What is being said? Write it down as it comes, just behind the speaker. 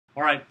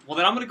All right, well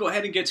then I'm going to go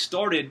ahead and get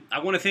started. I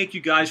want to thank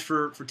you guys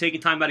for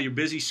taking time out of your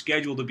busy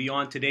schedule to be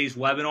on today's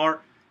webinar.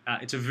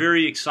 It's a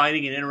very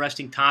exciting and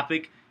interesting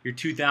topic, your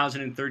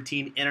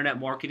 2013 Internet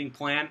Marketing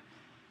Plan.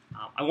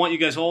 I want you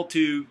guys all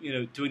to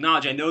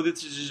acknowledge, I know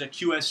this is a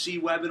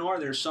QSC webinar.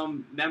 There's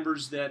some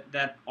members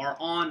that are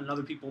on and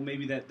other people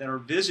maybe that are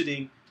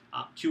visiting.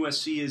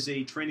 QSC is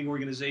a training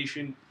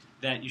organization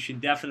that you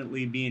should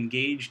definitely be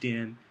engaged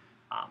in.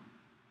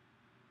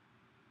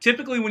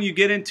 Typically, when you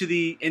get into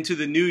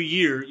the new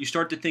year, you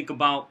start to think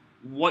about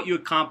what you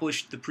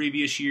accomplished the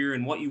previous year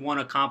and what you want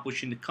to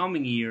accomplish in the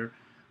coming year,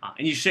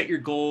 and you set your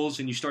goals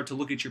and you start to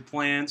look at your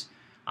plans.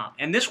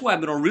 And this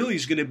webinar really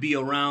is going to be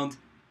around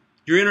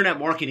your internet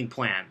marketing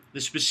plan,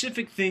 the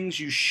specific things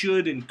you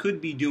should and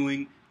could be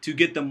doing to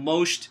get the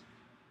most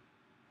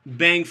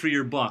bang for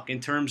your buck in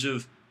terms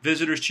of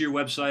visitors to your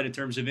website, in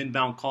terms of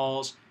inbound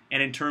calls,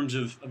 and in terms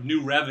of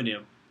new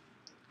revenue.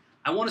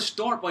 I want to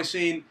start by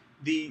saying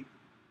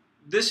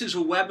this is a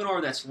webinar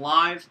that's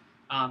live.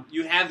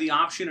 You have the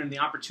option and the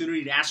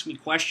opportunity to ask me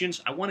questions.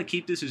 I want to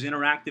keep this as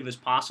interactive as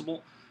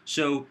possible.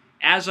 So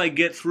as I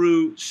get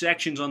through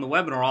sections on the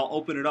webinar, I'll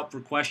open it up for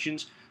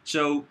questions.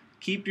 So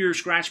keep your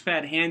scratch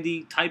pad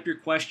handy, type your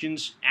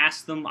questions,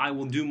 ask them. I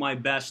will do my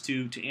best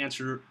to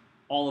answer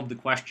all of the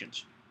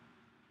questions.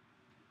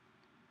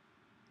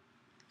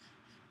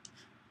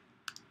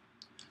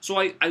 So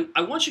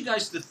I want you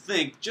guys to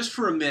think just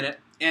for a minute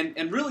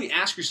and really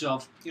ask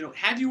yourself,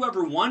 have you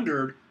ever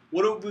wondered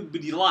what it would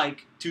be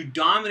like to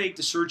dominate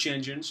the search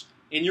engines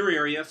in your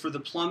area for the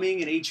plumbing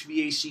and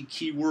HVAC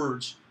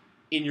keywords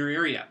in your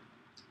area?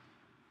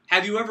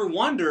 Have you ever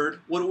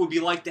wondered what it would be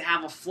like to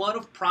have a flood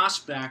of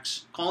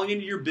prospects calling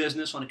into your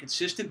business on a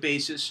consistent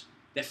basis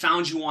that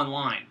found you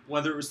online,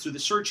 whether it was through the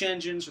search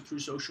engines or through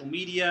social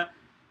media?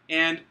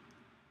 And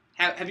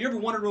have you ever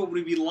wondered what it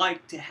would be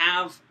like to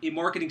have a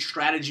marketing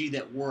strategy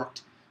that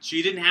worked? So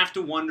you didn't have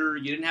to wonder,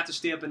 you didn't have to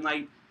stay up at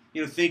night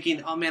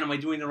thinking, oh man, am I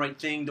doing the right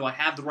thing? Do I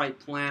have the right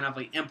plan? Have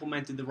I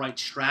implemented the right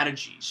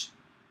strategies?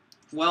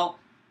 Well,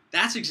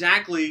 that's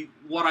exactly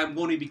what I'm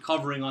going to be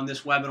covering on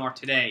this webinar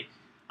today.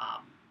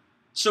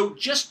 So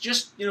just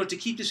to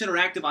keep this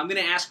interactive, I'm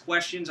going to ask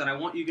questions, and I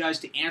want you guys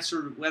to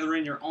answer whether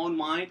in your own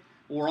mind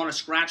or on a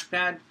scratch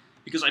pad,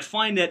 because I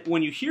find that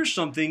when you hear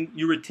something,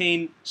 you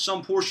retain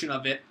some portion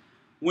of it.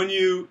 When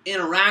you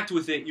interact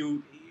with it,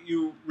 you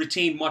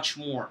retain much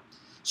more.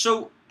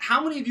 So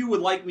how many of you would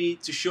like me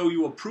to show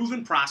you a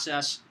proven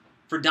process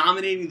for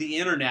dominating the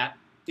internet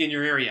in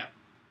your area?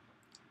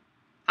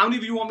 How many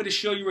of you want me to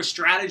show you a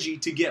strategy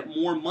to get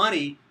more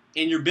money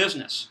in your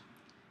business?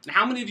 And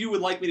how many of you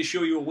would like me to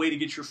show you a way to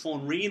get your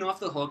phone ringing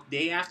off the hook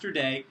day after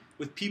day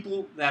with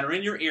people that are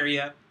in your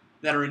area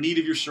that are in need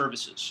of your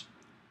services?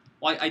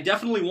 Well, I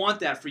definitely want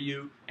that for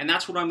you, and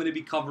that's what I'm going to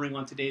be covering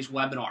on today's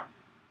webinar.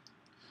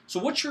 So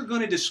what you're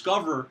going to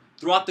discover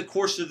throughout the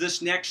course of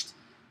this next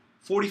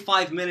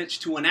 45 minutes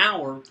to an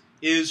hour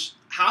is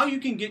how you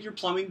can get your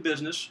plumbing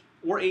business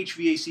or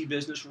HVAC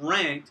business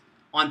ranked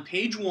on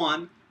page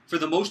 1 for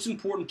the most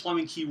important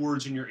plumbing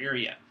keywords in your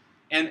area.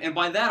 And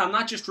by that, I'm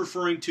not just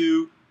referring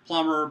to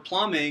plumber,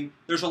 plumbing.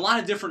 There's a lot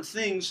of different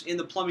things in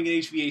the plumbing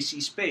and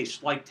HVAC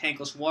space, like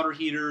tankless water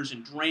heaters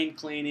and drain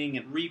cleaning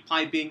and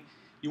repiping.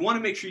 You want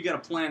to make sure you got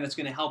a plan that's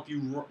going to help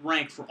you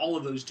rank for all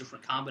of those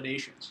different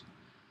combinations.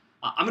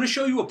 I'm going to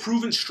show you a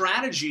proven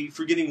strategy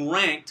for getting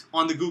ranked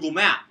on the Google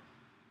map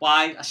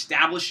by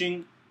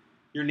establishing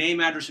your name,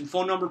 address, and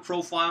phone number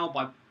profile,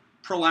 by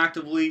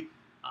proactively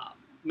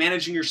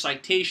managing your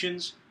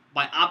citations,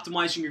 by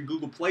optimizing your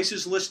Google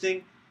Places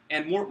listing,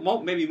 and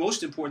maybe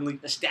most importantly,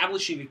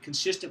 establishing a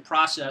consistent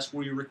process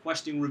where you're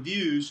requesting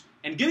reviews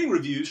and getting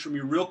reviews from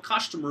your real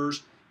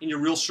customers in your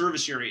real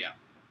service area.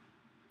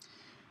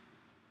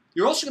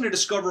 You're also going to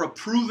discover a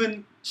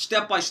proven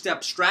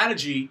step-by-step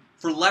strategy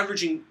for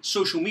leveraging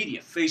social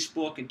media,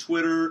 Facebook and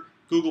Twitter,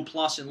 Google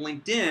Plus, and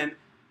LinkedIn,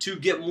 to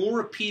get more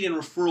repeat and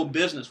referral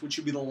business, which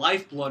would be the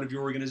lifeblood of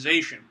your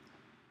organization.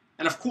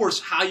 And of course,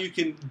 how you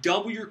can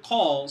double your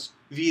calls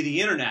via the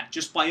internet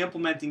just by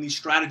implementing these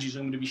strategies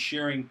I'm going to be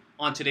sharing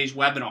on today's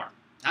webinar.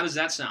 How does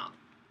that sound?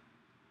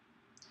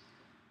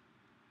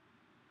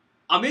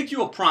 I'll make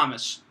you a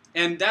promise,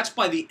 and that's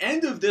by the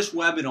end of this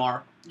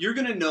webinar, you're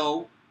going to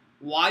know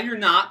why you're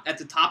not at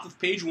the top of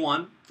page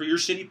 1 for your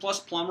City Plus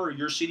Plumber, or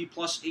your City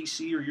Plus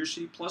AC, or your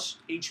City Plus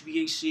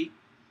HVAC.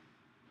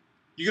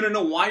 You're going to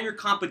know why your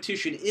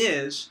competition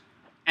is,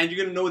 and you're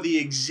going to know the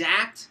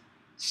exact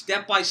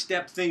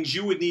step-by-step things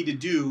you would need to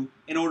do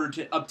in order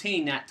to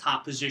obtain that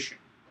top position.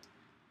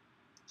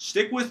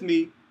 Stick with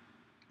me.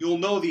 You'll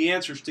know the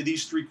answers to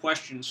these 3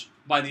 questions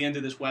by the end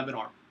of this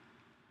webinar.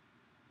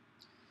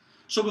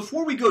 So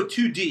before we go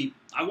too deep,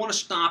 I want to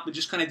stop and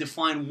just kind of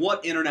define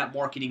what internet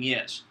marketing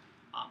is.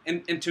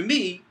 And to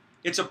me,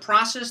 it's a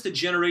process that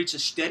generates a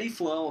steady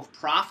flow of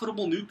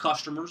profitable new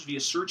customers via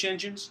search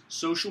engines,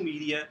 social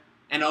media,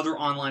 and other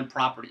online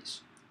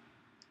properties.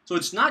 So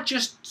it's not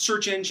just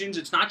search engines,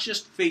 it's not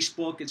just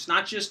Facebook, it's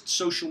not just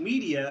social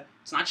media,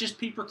 it's not just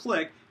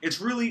pay-per-click, it's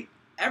really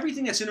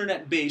everything that's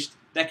internet-based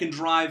that can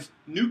drive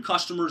new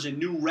customers and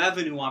new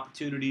revenue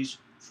opportunities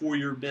for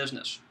your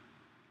business.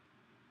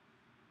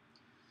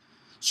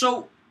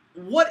 So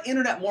what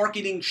internet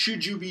marketing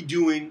should you be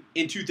doing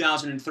in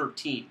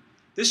 2013?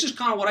 This is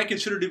kind of what I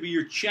consider to be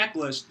your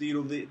checklist,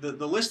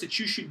 the list that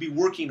you should be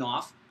working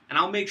off, and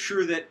I'll make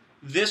sure that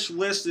this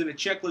list in a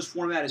checklist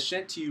format is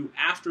sent to you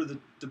after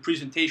the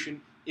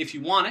presentation if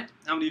you want it.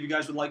 How many of you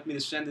guys would like me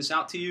to send this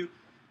out to you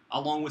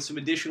along with some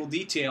additional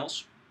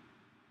details?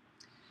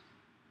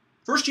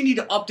 First, you need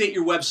to update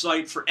your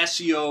website for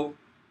SEO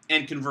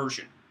and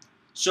conversion.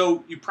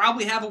 So you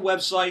probably have a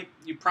website,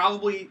 you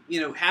probably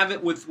have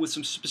it with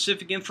some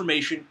specific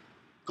information.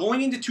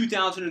 Going into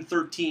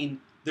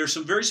 2013, there's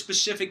some very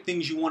specific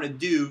things you want to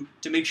do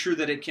to make sure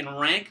that it can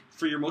rank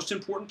for your most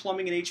important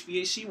plumbing and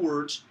HVAC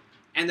words,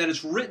 and that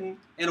it's written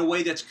in a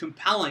way that's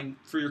compelling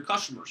for your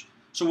customers.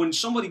 So when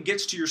somebody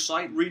gets to your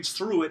site, reads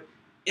through it,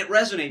 it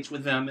resonates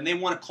with them and they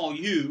want to call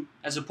you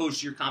as opposed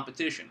to your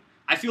competition.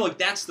 I feel like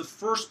that's the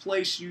first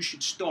place you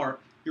should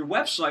start. Your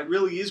website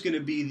really is going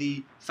to be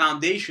the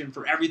foundation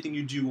for everything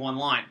you do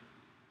online.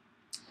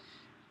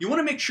 You want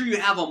to make sure you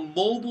have a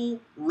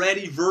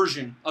mobile-ready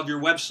version of your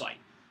website.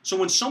 So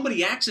when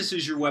somebody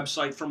accesses your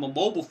website from a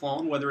mobile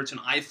phone, whether it's an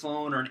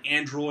iPhone or an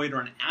Android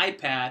or an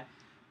iPad,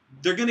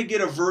 they're going to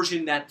get a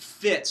version that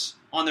fits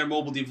on their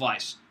mobile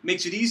device.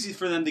 Makes it easy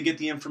for them to get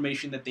the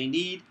information that they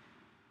need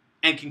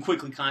and can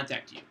quickly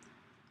contact you.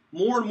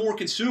 More and more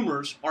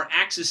consumers are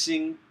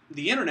accessing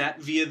the internet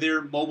via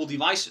their mobile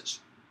devices.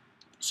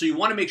 So you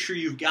want to make sure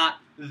you've got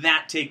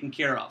that taken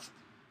care of.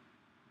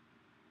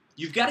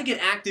 You've got to get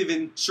active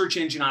in search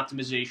engine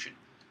optimization.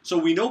 So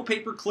we know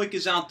pay-per-click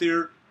is out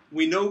there.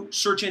 We know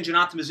search engine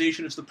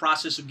optimization is the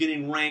process of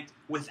getting ranked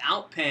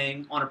without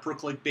paying on a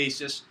per-click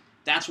basis.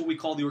 That's what we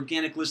call the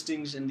organic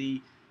listings and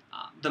the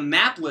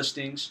map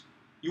listings.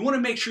 You want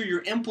to make sure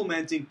you're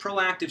implementing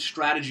proactive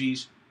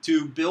strategies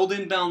to build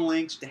inbound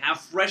links, to have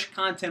fresh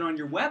content on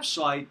your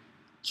website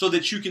so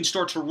that you can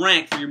start to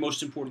rank for your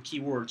most important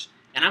keywords.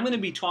 And I'm going to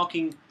be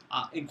talking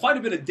in quite a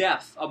bit of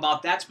depth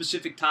about that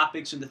specific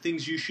topics and the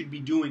things you should be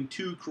doing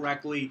to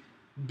correctly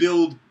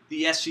build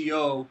the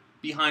SEO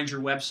behind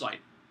your website.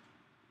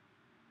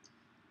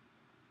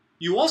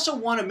 You also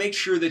want to make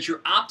sure that you're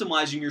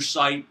optimizing your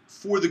site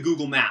for the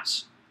Google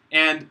Maps.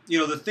 And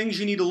the things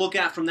you need to look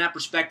at from that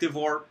perspective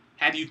are,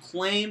 have you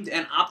claimed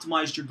and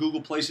optimized your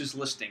Google Places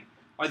listing?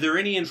 Are there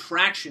any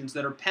infractions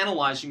that are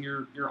penalizing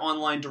your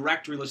online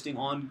directory listing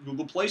on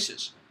Google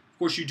Places? Of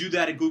course, you do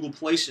that at Google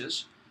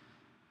Places.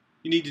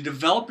 You need to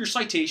develop your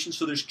citation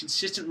so there's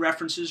consistent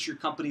references, your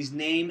company's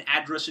name,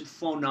 address, and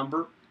phone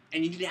number,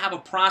 and you need to have a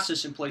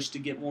process in place to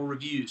get more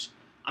reviews.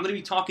 I'm going to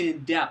be talking in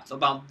depth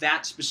about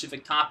that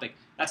specific topic.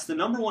 That's the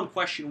number one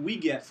question we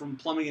get from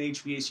plumbing and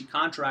HVAC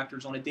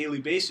contractors on a daily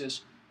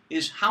basis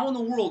is, how in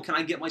the world can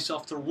I get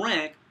myself to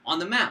rank on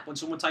the map when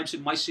someone types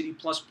in My City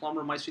Plus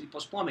Plumber, My City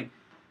Plus Plumbing?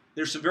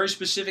 There's some very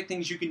specific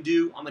things you can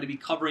do. I'm going to be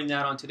covering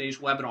that on today's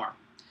webinar.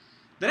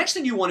 The next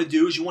thing you want to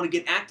do is you want to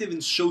get active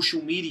in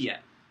social media.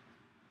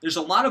 There's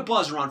a lot of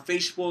buzz around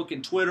Facebook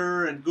and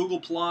Twitter and Google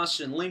Plus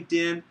and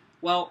LinkedIn.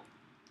 Well,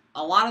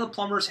 a lot of the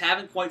plumbers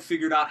haven't quite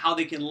figured out how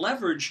they can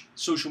leverage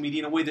social media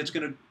in a way that's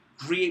going to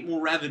create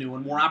more revenue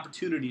and more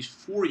opportunities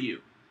for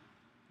you.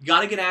 You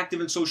got to get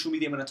active in social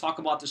media. I'm going to talk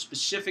about the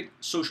specific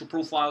social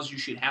profiles you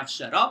should have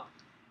set up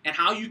and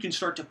how you can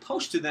start to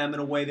post to them in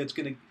a way that's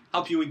going to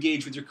help you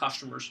engage with your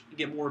customers and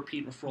get more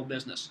repeat referral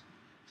business.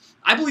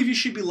 I believe you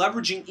should be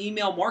leveraging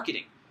email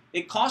marketing.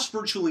 It costs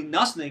virtually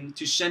nothing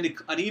to send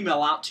an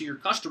email out to your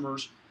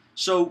customers.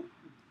 So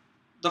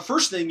the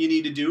first thing you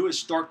need to do is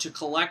start to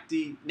collect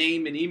the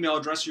name and email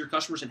address of your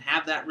customers and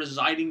have that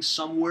residing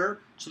somewhere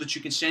so that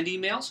you can send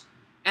emails.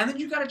 And then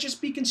you got to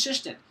just be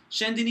consistent.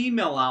 Send an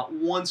email out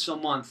once a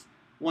month,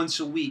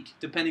 once a week,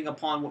 depending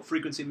upon what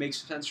frequency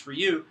makes sense for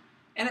you.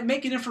 And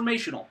make it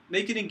informational.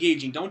 Make it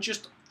engaging. Don't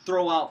just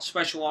throw out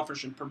special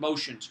offers and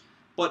promotions,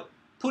 but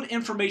put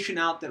information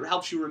out that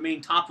helps you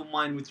remain top of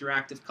mind with your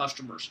active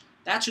customers.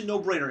 That's a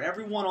no-brainer.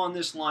 Everyone on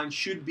this line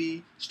should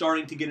be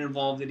starting to get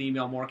involved in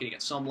email marketing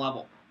at some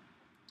level.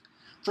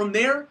 From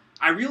there,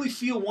 I really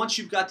feel once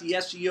you've got the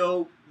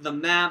SEO, the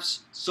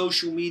maps,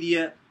 social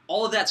media,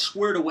 all of that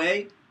squared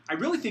away, I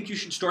really think you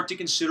should start to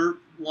consider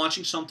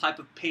launching some type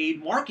of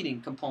paid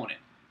marketing component.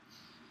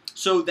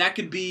 So that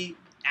could be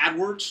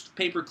AdWords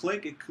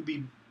pay-per-click, it could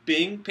be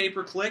Bing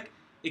pay-per-click,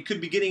 it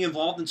could be getting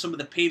involved in some of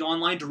the paid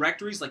online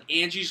directories like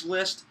Angie's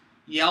List,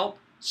 Yelp,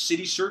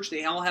 City Search.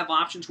 They all have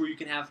options where you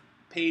can have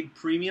paid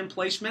premium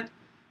placement.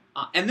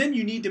 And then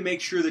you need to make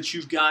sure that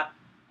you've got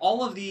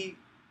all of the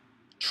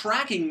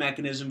tracking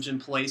mechanisms in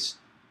place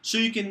so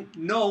you can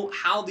know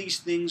how these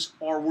things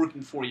are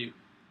working for you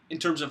in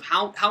terms of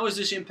how is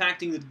this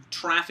impacting the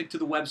traffic to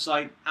the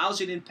website, how is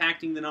it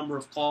impacting the number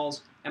of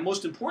calls, and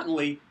most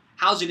importantly,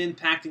 how is it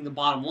impacting the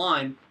bottom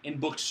line in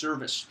booked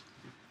service.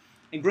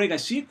 And Greg, I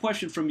see a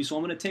question from you, so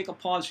I'm going to take a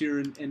pause here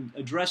and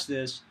address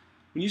this.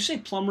 When you say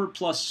Plumber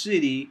plus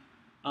City,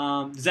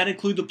 does that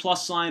include the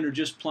plus sign or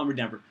just Plumber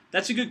Denver?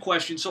 That's a good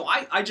question. So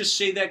I just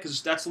say that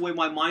because that's the way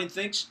my mind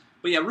thinks.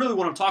 But yeah, really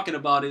what I'm talking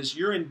about is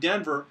you're in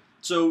Denver,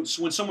 so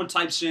when someone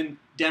types in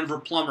Denver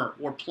plumber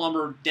or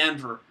plumber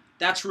Denver,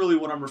 that's really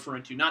what I'm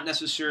referring to, not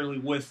necessarily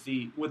with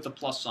the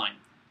plus sign.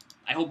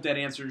 I hope that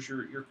answers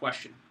your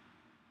question.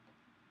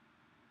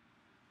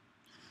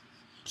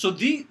 So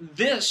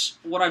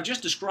what I've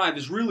just described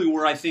is really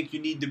where I think you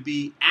need to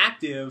be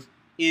active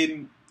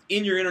in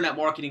your internet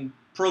marketing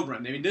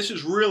program. I mean, this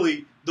is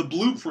really the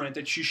blueprint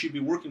that you should be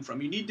working from.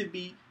 You need to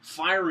be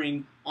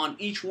firing on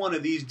each one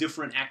of these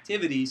different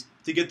activities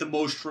to get the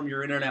most from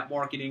your internet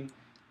marketing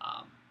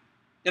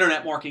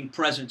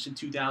presence in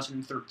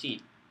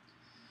 2013.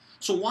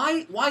 So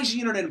why is the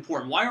internet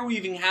important? Why are we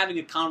even having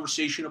a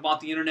conversation about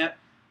the internet?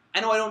 I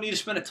know I don't need to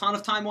spend a ton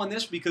of time on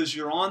this because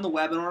you're on the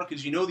webinar,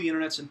 because you know the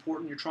internet's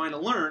important, you're trying to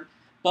learn,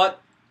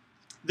 but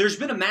there's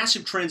been a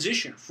massive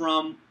transition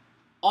from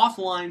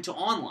offline to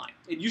online.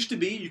 It used to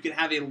be you could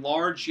have a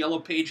large yellow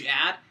page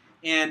ad,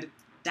 and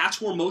that's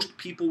where most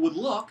people would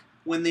look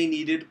when they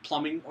needed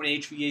plumbing or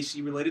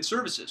HVAC related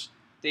services.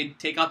 They'd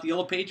take out the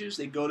yellow pages,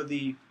 they'd go to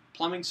the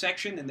plumbing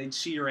section, and they'd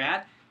see your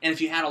ad. And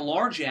if you had a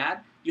large ad,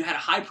 you had a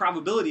high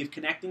probability of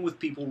connecting with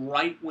people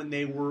right when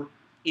they were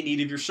in need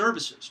of your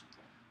services.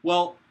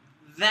 Well,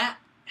 that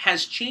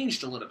has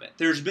changed a little bit.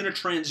 There's been a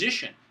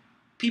transition.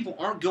 People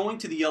aren't going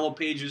to the yellow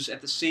pages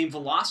at the same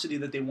velocity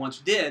that they once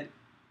did.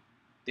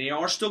 They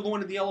are still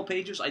going to the yellow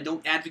pages. I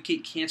don't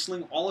advocate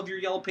canceling all of your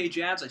yellow page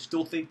ads. I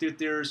still think that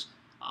there's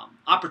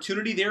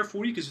opportunity there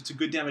for you because it's a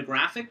good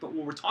demographic. But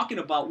when we're talking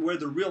about where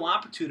the real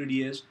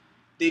opportunity is,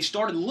 they've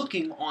started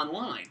looking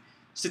online.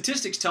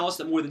 Statistics tell us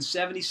that more than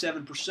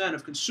 77%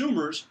 of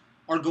consumers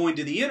are going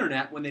to the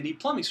internet when they need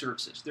plumbing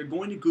services. They're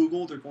going to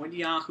Google, they're going to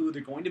Yahoo,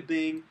 they're going to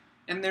Bing,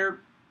 and they're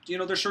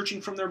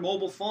searching from their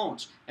mobile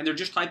phones, and they're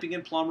just typing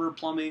in plumber,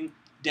 plumbing,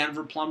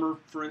 Denver plumber,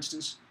 for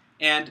instance,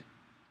 and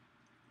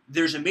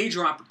there's a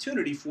major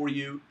opportunity for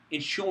you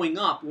in showing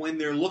up when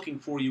they're looking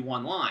for you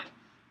online.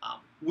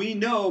 We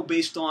know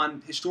based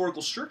on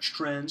historical search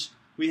trends,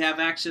 we have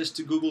access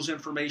to Google's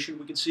information.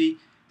 We can see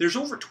there's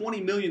over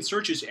 20 million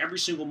searches every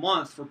single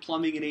month for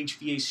plumbing and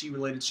HVAC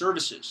related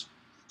services.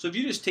 So if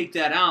you just take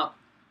that out,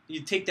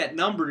 you take that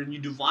number and you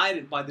divide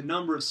it by the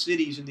number of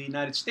cities in the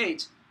United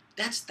States,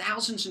 that's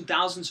thousands and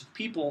thousands of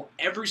people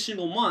every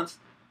single month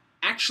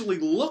actually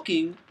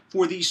looking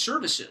for these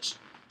services.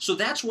 So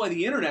that's why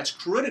the internet's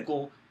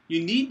critical.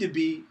 You need to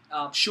be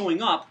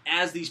showing up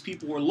as these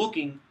people are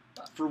looking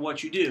for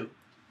what you do.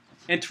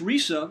 And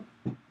Teresa,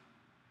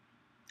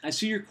 I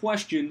see your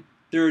question.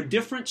 There are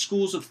different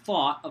schools of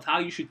thought of how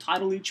you should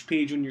title each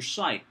page on your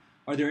site.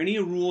 Are there any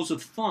rules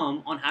of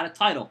thumb on how to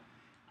title?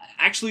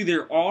 Actually,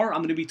 there are. I'm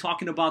going to be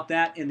talking about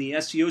that in the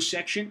SEO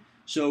section.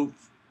 So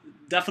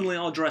definitely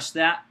I'll address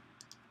that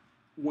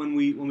when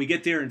we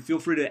get there, and feel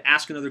free to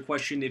ask another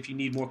question if you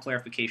need more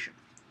clarification.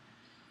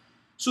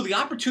 So the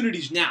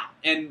opportunity's now,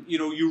 and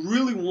you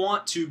really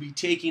want to be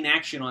taking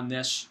action on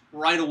this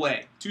right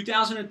away.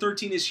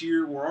 2013 is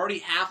here. We're already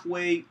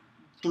halfway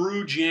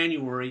through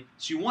January,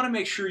 so you want to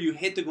make sure you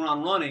hit the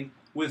ground running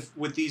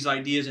with these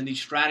ideas and these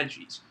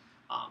strategies.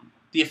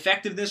 The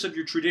effectiveness of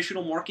your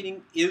traditional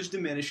marketing is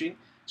diminishing.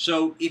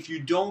 So if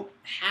you're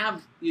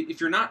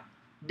not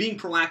being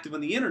proactive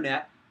on the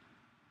internet,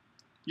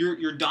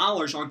 your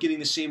dollars aren't getting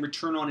the same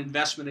return on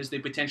investment as they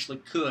potentially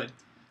could.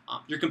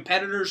 Your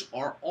competitors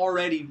are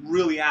already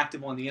really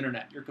active on the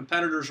internet. Your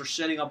competitors are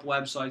setting up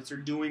websites, they're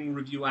doing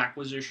review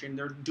acquisition,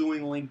 they're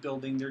doing link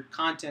building, they're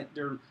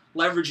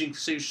leveraging,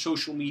 say,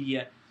 social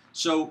media.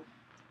 So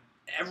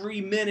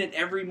every minute,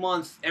 every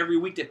month, every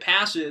week that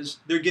passes,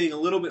 they're getting a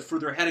little bit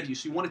further ahead of you.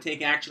 So you want to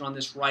take action on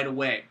this right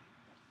away.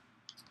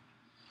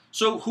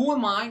 So who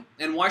am I,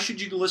 and why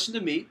should you listen to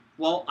me?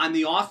 Well, I'm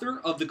the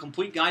author of The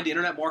Complete Guide to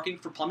Internet Marketing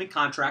for Plumbing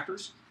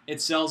Contractors. It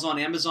sells on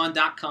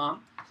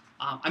Amazon.com.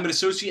 I'm an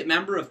associate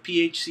member of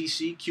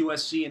PHCC,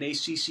 QSC, and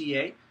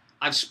ACCA.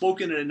 I've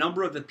spoken at a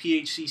number of the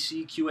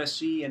PHCC,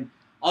 QSC, and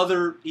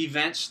other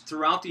events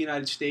throughout the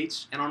United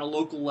States and on a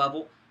local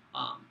level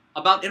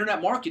about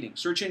internet marketing,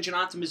 search engine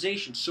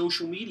optimization,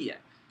 social media.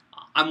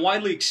 I'm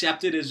widely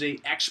accepted as an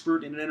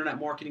expert in internet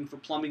marketing for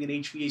plumbing and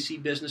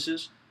HVAC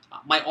businesses.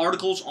 My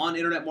articles on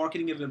internet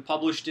marketing have been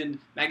published in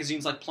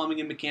magazines like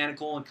Plumbing and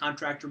Mechanical and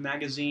Contractor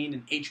Magazine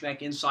and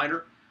HVAC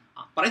Insider.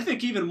 But I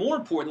think even more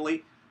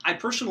importantly, I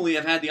personally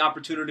have had the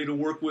opportunity to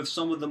work with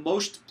some of the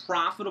most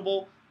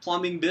profitable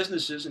plumbing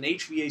businesses and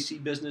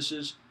HVAC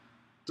businesses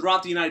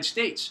throughout the United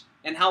States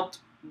and helped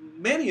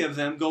many of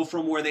them go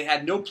from where they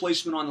had no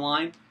placement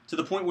online to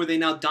the point where they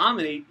now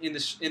dominate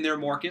in their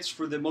markets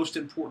for the most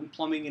important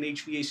plumbing and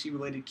HVAC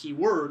related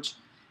keywords.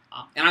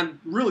 And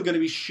I'm really going to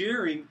be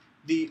sharing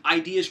the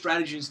ideas,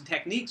 strategies, and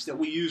techniques that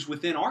we use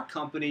within our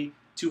company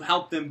to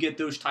help them get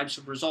those types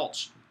of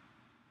results.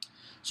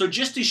 So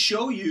just to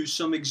show you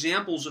some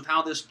examples of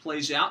how this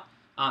plays out,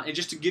 and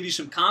just to give you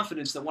some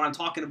confidence that what I'm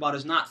talking about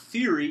is not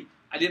theory,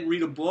 I didn't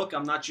read a book,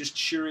 I'm not just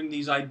sharing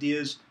these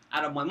ideas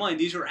out of my mind.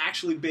 These are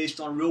actually based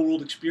on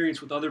real-world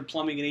experience with other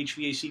plumbing and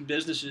HVAC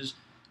businesses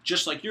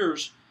just like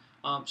yours.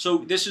 So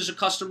this is a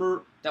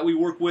customer that we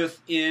work with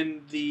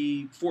in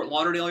the Fort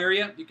Lauderdale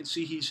area. You can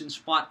see he's in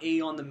spot A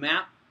on the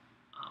map.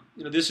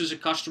 This is a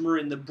customer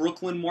in the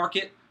Brooklyn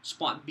market,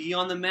 spot B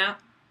on the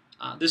map.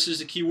 This is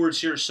the keyword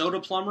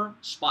Sarasota plumber,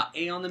 spot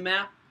A on the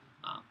map.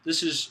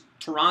 This is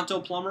Toronto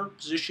plumber,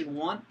 position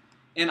 1.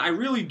 And I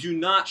really do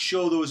not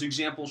show those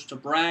examples to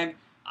brag.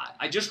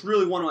 I just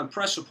really want to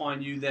impress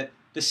upon you that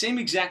the same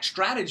exact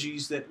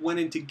strategies that went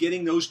into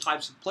getting those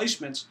types of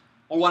placements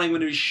are what I'm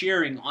going to be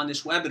sharing on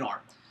this webinar.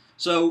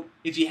 So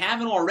if you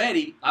haven't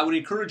already, I would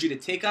encourage you to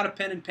take out a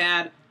pen and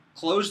pad,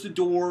 close the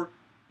door,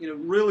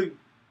 really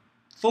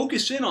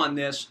focus in on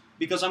this,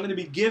 because I'm going to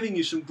be giving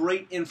you some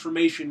great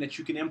information that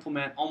you can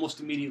implement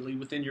almost immediately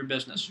within your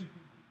business.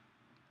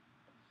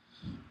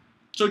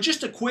 So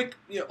just a quick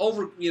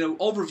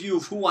overview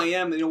of who I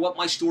am, what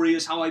my story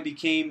is, how I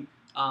became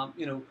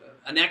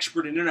an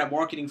expert in internet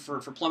marketing for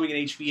plumbing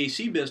and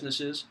HVAC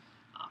businesses.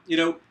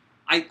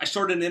 I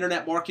started an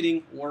internet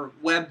marketing or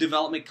web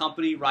development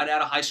company right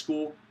out of high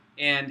school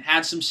and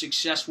had some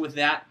success with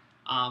that.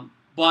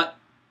 But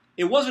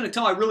it wasn't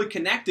until I really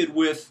connected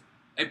with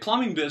a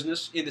plumbing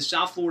business in the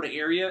South Florida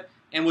area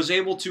and was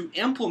able to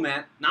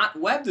implement not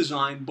web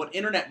design but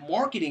internet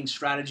marketing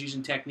strategies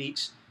and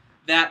techniques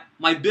that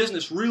my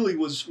business really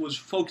was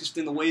focused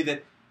in the way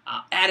that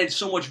added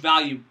so much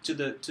value to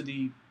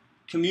the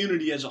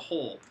community as a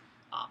whole.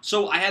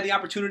 So I had the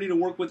opportunity to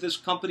work with this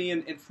company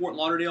in Fort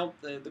Lauderdale.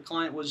 The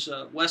client was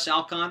Wes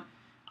Alcon.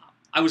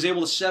 I was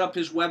able to set up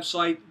his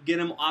website, get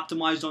him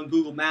optimized on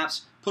Google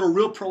Maps, put a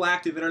real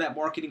proactive internet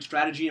marketing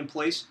strategy in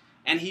place,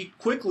 and he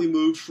quickly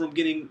moved from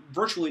getting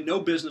virtually no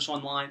business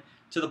online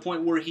to the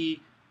point where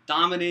he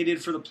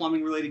dominated for the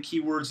plumbing-related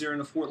keywords there in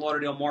the Fort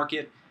Lauderdale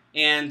market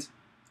and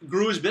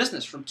grew his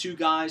business from 2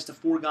 guys to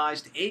 4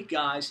 guys to 8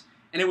 guys.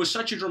 And it was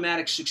such a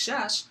dramatic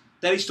success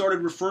that he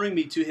started referring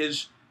me to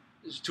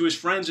his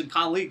friends and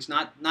colleagues,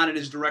 not in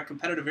his direct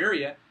competitive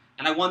area.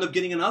 And I wound up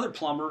getting another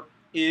plumber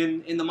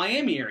in the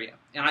Miami area.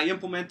 And I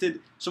implemented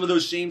some of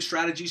those same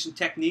strategies and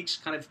techniques,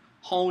 kind of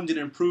honed and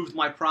improved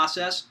my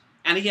process.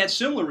 And he had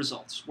similar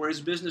results, where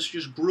his business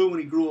just grew, and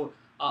he grew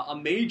a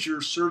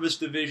major service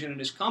division in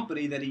his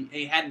company that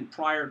he hadn't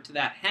prior to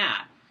that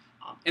had.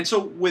 And so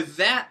with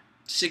that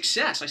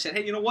success, I said,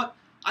 hey, you know what?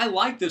 I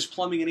like this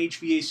plumbing and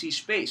HVAC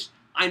space.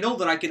 I know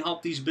that I can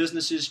help these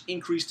businesses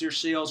increase their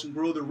sales and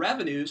grow their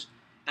revenues.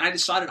 And I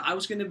decided I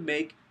was going to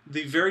make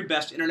the very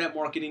best internet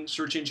marketing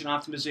search engine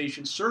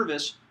optimization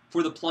service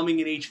for the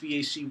plumbing and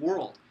HVAC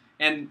world.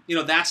 And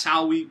that's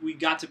how we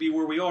got to be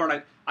where we are.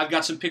 And I've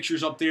got some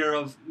pictures up there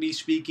of me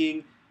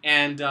speaking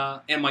and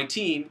my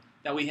team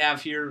that we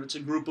have here. It's a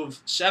group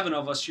of 7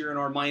 of us here in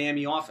our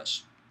Miami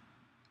office.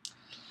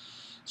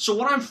 So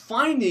what I'm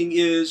finding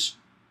is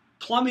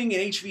plumbing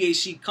and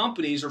HVAC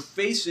companies are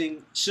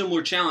facing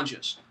similar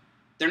challenges.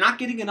 They're not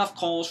getting enough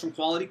calls from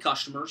quality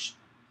customers.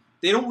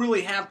 They don't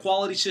really have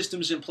quality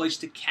systems in place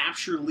to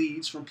capture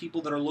leads from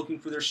people that are looking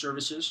for their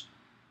services.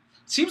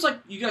 It seems like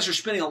you guys are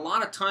spending a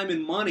lot of time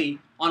and money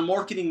on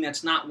marketing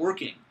that's not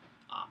working.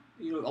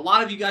 A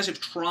lot of you guys have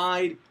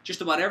tried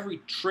just about every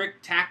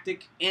trick,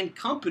 tactic, and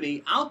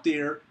company out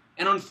there,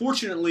 and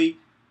unfortunately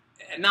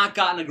not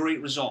gotten a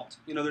great result.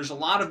 There's a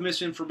lot of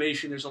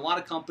misinformation. There's a lot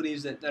of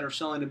companies that are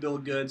selling a bill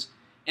of goods,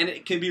 and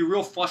it can be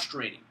real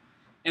frustrating.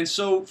 And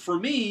so for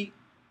me,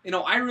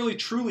 I really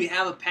truly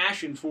have a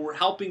passion for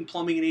helping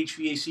plumbing and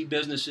HVAC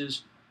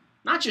businesses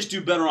not just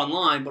do better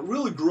online, but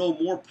really grow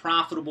more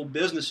profitable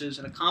businesses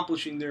and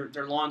accomplishing their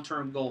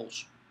long-term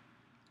goals.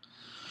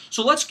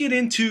 So let's get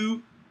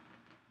into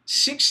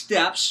 6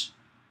 steps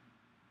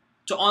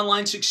to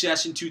online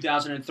success in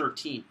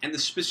 2013. And the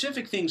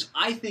specific things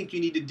I think you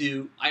need to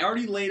do. I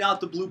already laid out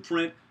the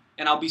blueprint,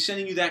 and I'll be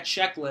sending you that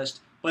checklist.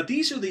 But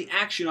these are the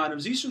action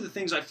items. These are the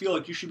things I feel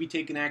like you should be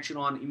taking action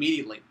on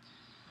immediately.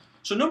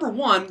 So number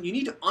 1, you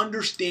need to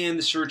understand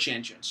the search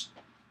engines.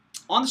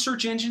 On the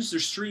search engines,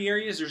 there's 3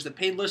 areas. There's the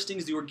paid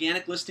listings, the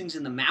organic listings,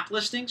 and the map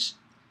listings.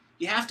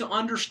 You have to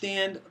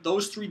understand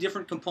those 3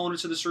 different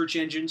components of the search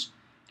engines,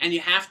 and you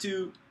have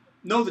to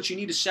know that you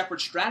need a separate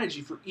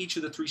strategy for each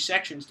of the 3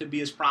 sections to be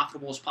as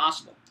profitable as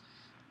possible.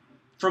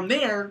 From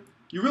there,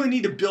 you really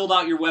need to build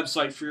out your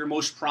website for your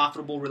most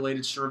profitable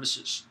related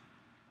services.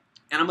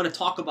 And I'm going to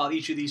talk about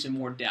each of these in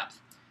more depth.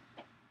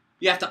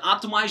 You have to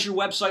optimize your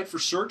website for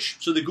search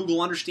so that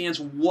Google understands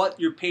what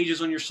your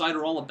pages on your site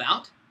are all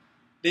about.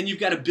 Then you've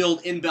got to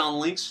build inbound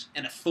links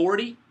and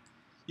authority.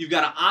 You've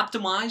got to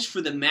optimize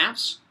for the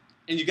maps,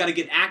 and you've got to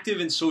get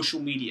active in social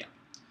media.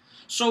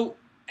 So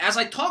as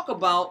I talk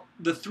about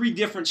the 3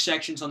 different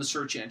sections on the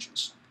search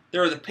engines,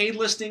 there are the paid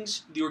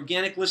listings, the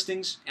organic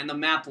listings, and the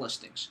map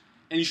listings.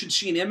 And you should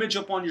see an image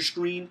up on your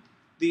screen.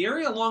 The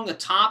area along the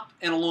top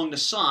and along the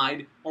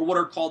side are what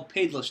are called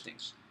paid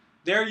listings.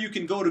 There you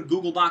can go to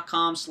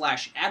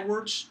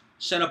google.com/AdWords,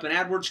 set up an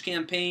AdWords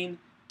campaign,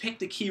 pick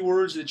the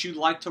keywords that you'd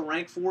like to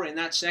rank for in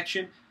that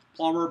section: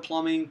 plumber,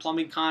 plumbing,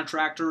 plumbing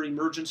contractor,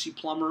 emergency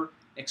plumber,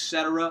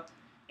 etc.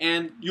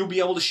 And you'll be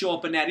able to show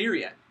up in that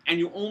area. And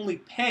you only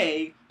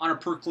pay on a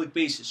per-click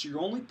basis. So you're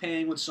only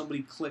paying when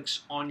somebody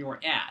clicks on your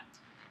ad.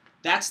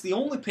 That's the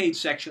only paid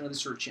section of the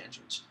search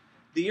engines.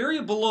 The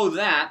area below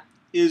that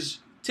is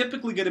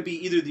typically going to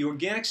be either the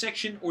organic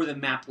section or the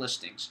map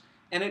listings.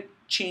 and it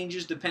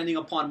changes depending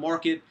upon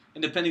market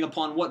and depending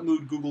upon what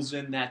mood Google's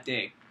in that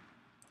day.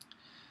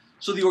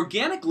 So the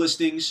organic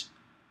listings,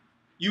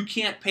 you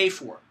can't pay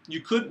for.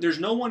 There's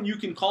no one you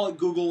can call at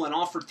Google and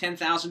offer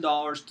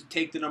 $10,000 to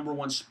take the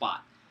 #1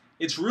 spot.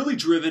 It's really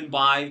driven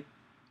by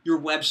your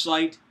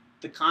website,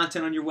 the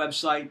content on your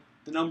website,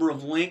 the number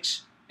of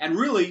links, and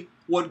really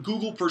what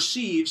Google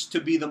perceives to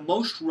be the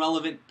most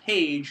relevant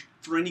page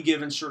for any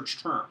given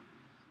search term.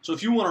 So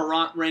if you want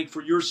to rank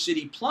for your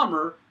city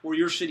plumber or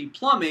your city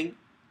plumbing,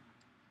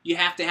 you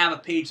have to have a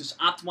page that's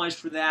optimized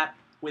for that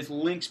with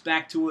links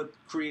back to it,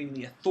 creating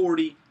the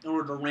authority in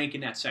order to rank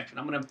in that section.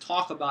 I'm going to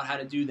talk about how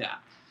to do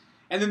that.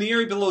 And then the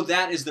area below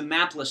that is the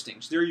map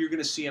listings. There you're going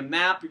to see a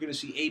map. You're going to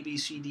see A, B,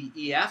 C, D,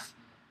 E, F.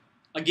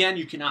 Again,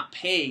 you cannot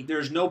pay.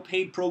 There's no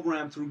paid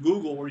program through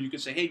Google where you can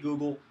say, hey,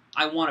 Google,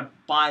 I want to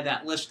buy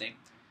that listing.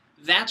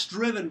 That's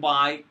driven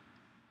by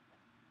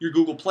your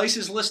Google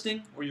Places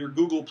listing or your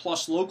Google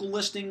Plus local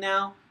listing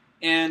now,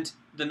 and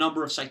the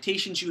number of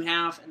citations you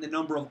have and the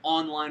number of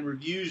online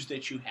reviews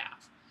that you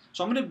have.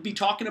 So I'm going to be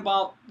talking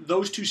about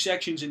those two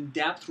sections in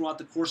depth throughout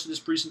the course of this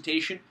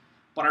presentation,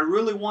 but I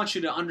really want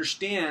you to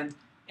understand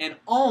and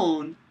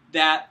own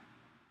that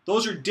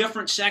those are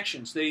different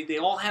sections. They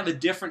all have a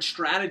different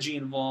strategy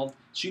involved,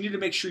 so you need to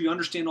make sure you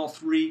understand all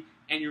three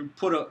and you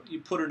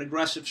put an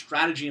aggressive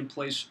strategy in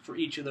place for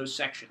each of those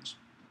sections.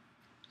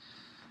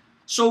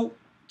 So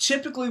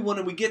typically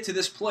when we get to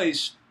this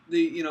place,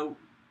 the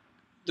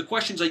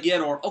questions I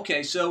get are,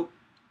 okay, so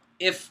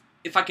if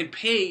I can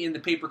pay in the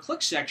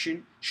pay-per-click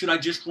section, should I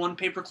just run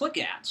pay-per-click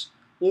ads?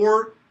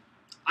 Or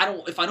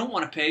if I don't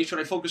want to pay, should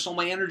I focus all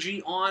my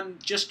energy on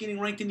just getting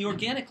ranked in the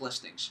organic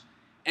listings?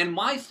 And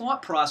my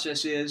thought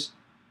process is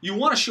you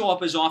want to show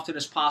up as often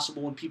as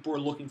possible when people are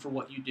looking for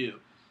what you do.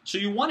 So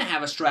you want to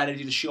have a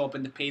strategy to show up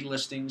in the paid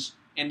listings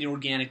and the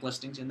organic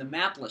listings and the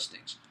map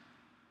listings.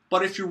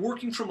 But if you're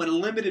working from a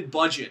limited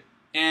budget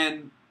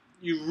and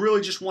you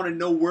really just want to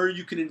know where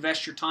you can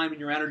invest your time and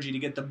your energy to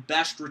get the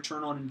best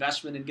return on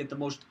investment and get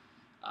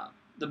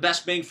the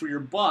best bang for your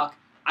buck,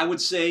 I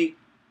would say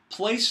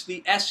place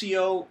the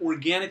SEO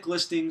organic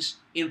listings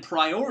in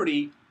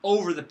priority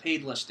over the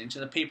paid listings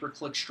and the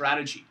pay-per-click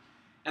strategy.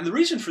 And the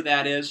reason for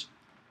that is,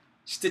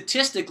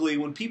 statistically,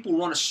 when people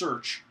run a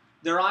search,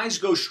 their eyes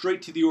go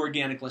straight to the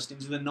organic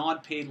listings, the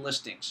non-paid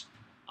listings.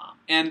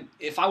 And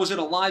if I was at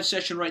a live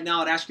session right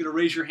now, I'd ask you to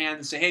raise your hand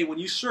and say, hey, when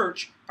you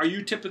search, are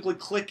you typically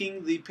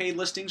clicking the paid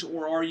listings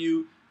or are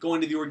you going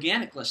to the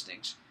organic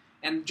listings?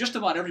 And just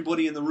about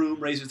everybody in the room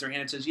raises their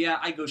hand and says, yeah,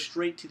 I go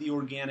straight to the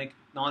organic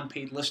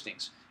non-paid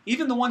listings.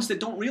 Even the ones that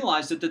don't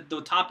realize that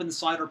the top and the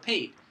side are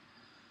paid.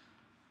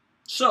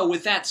 So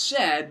with that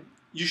said,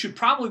 you should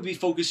probably be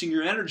focusing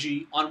your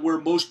energy on where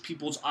most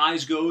people's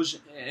eyes goes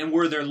and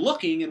where they're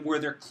looking and where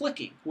they're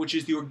clicking, which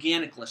is the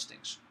organic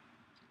listings.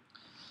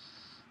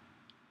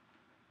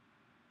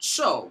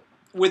 So,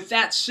 with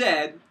that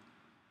said,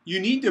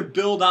 you need to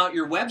build out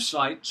your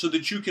website so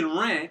that you can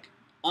rank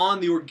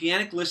on the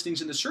organic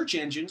listings in the search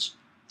engines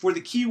for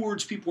the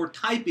keywords people are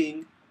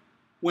typing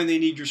when they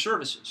need your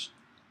services.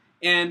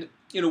 And,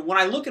 when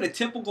I look at a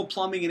typical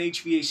plumbing and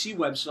HVAC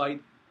website,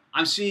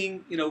 I'm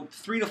seeing,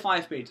 3 to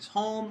 5 pages.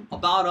 Home,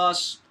 about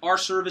us, our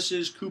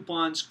services,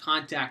 coupons,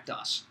 contact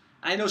us.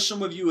 I know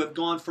some of you have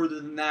gone further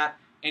than that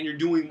and you're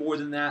doing more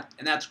than that,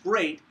 and that's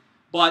great,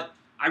 but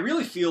I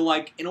really feel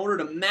like in order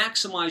to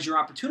maximize your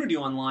opportunity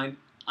online,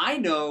 I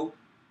know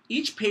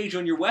each page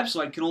on your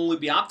website can only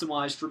be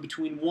optimized for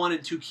between 1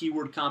 and 2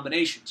 keyword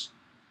combinations.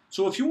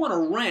 So if you want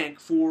to rank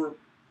for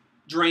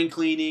drain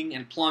cleaning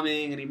and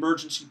plumbing and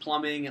emergency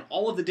plumbing and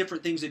all of the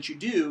different things that you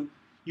do,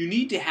 you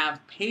need to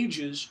have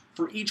pages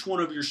for each one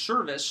of your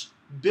service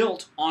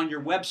built on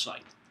your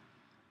website.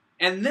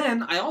 And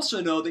then I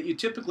also know that you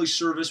typically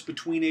service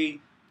between a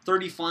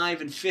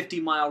 35 and 50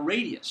 mile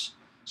radius.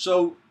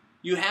 So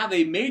you have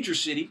a major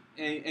city,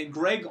 and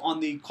Greg on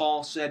the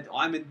call said,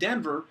 I'm in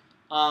Denver.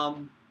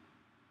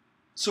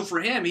 So for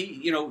him,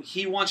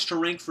 he wants to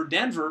rank for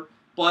Denver,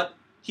 but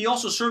he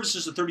also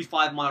services a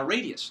 35 mile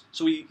radius.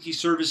 So he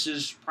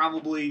services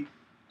probably,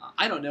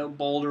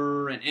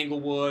 Boulder and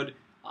Englewood.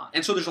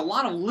 And so there's a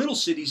lot of little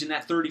cities in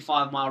that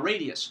 35 mile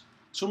radius.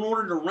 So in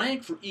order to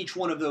rank for each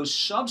one of those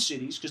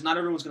sub-cities, because not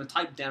everyone's going to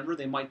type Denver,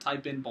 they might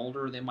type in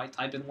Boulder, or they might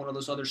type in one of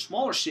those other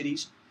smaller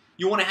cities,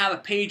 you want to have a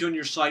page on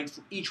your site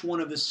for each one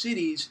of the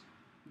cities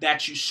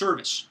that you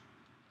service.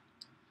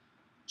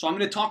 So I'm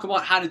going to talk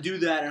about how to do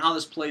that and how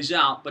this plays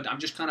out, but I'm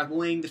just kind of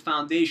laying the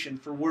foundation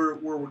for where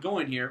we're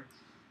going here.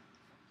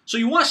 So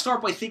you want to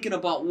start by thinking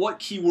about what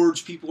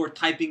keywords people are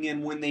typing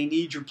in when they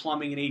need your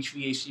plumbing and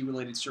HVAC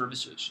related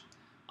services.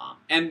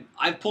 And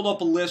I've pulled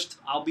up a list.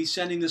 I'll be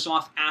sending this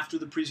off after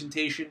the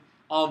presentation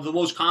of the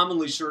most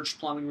commonly searched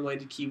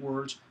plumbing-related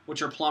keywords,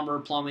 which are plumber,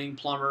 plumbing,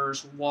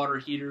 plumbers, water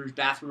heaters,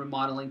 bathroom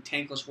remodeling,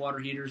 tankless water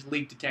heaters,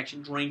 leak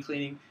detection, drain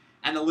cleaning,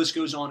 and the list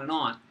goes on and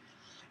on.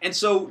 And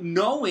so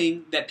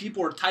knowing that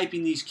people are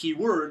typing these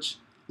keywords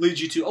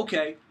leads you to,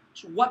 okay,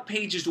 so what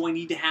pages do I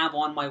need to have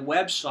on my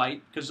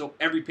website? Because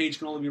every page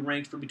can only be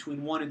ranked for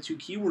between 1 and 2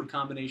 keyword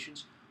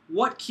combinations.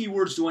 What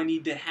keywords do I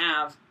need to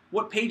have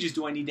what pages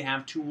do I need to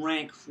have to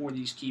rank for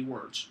these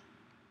keywords?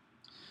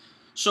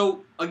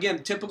 So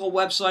again, typical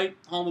website,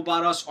 home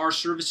about us, our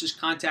services,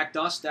 contact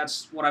us.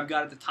 That's what I've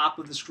got at the top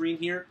of the screen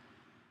here.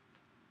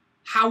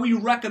 How we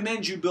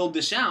recommend you build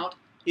this out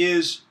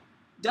is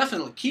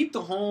definitely keep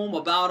the home,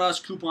 about us,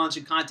 coupons,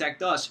 and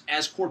contact us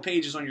as core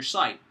pages on your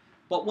site.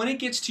 But when it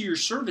gets to your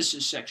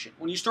services section,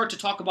 when you start to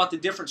talk about the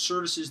different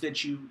services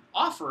that you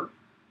offer,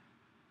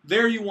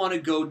 there you want to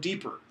go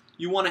deeper.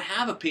 You want to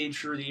have a page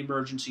for the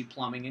emergency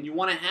plumbing, and you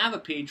want to have a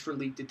page for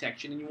leak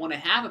detection, and you want to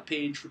have a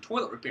page for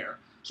toilet repair.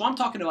 So I'm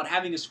talking about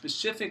having a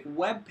specific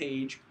web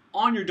page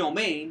on your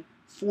domain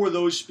for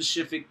those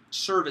specific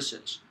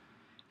services.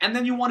 And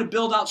then you want to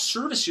build out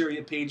service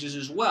area pages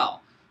as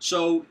well.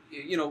 So,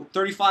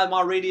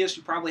 35-mile radius,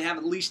 you probably have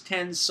at least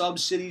 10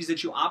 sub-cities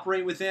that you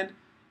operate within.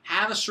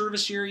 Have a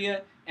service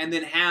area, and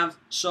then have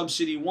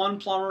sub-city 1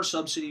 plumber,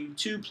 sub-city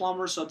 2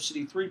 plumber,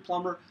 sub-city 3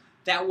 plumber.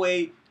 That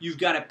way, you've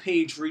got a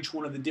page for each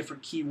one of the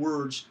different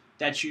keywords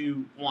that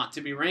you want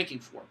to be ranking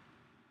for.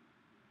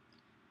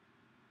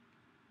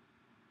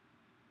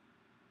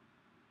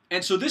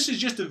 And so this is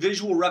just a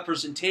visual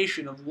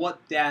representation of what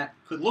that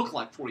could look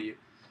like for you.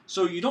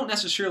 So you don't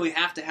necessarily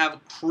have to have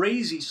a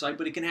crazy site,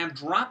 but it can have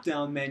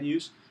drop-down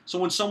menus. So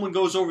when someone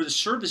goes over the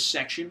service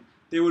section,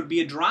 there would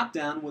be a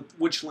drop-down with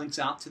which links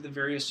out to the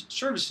various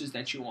services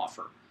that you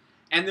offer.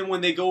 And then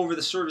when they go over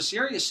the service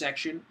area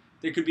section,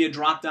 there could be a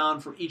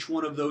drop-down for each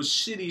one of those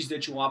cities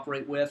that you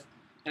operate with.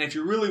 And if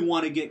you really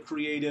want to get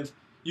creative,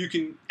 you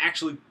can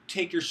actually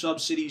take your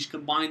sub-cities,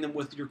 combine them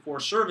with your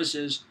core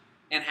services,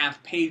 and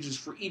have pages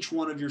for each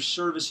one of your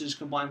services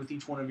combined with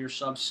each one of your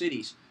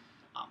sub-cities.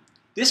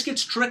 This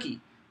gets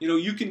tricky.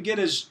 You can get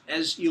as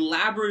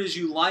elaborate as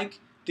you like.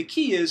 The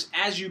key is,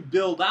 as you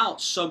build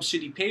out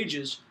sub-city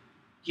pages,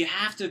 you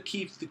have to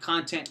keep the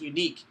content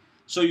unique.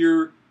 So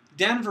your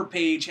Denver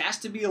page has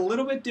to be a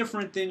little bit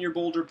different than your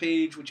Boulder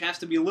page, which has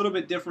to be a little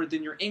bit different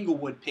than your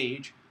Inglewood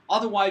page.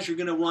 Otherwise, you're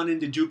going to run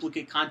into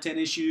duplicate content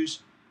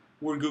issues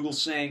where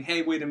Google's saying,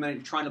 hey, wait a minute,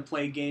 you're trying to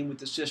play a game with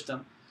the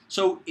system.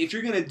 So if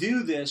you're going to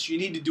do this, you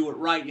need to do it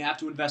right. You have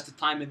to invest the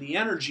time and the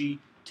energy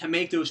to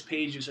make those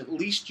pages at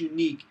least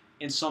unique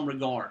in some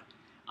regard.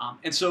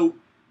 And so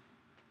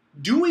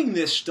doing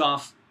this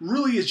stuff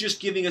really is just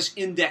giving us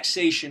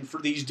indexation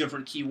for these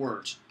different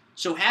keywords.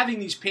 So having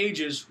these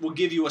pages will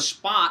give you a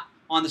spot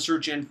on the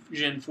search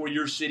engine for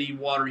your city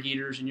water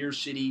heaters and your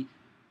city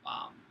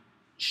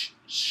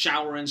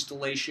shower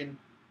installation.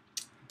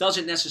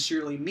 Doesn't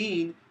necessarily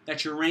mean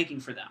that you're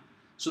ranking for them.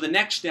 So the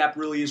next step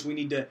really is we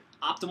need to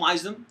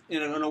optimize them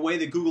in a way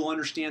that Google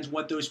understands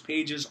what those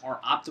pages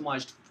are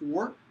optimized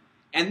for.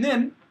 And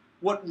then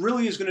what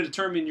really is going to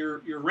determine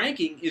your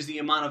ranking is the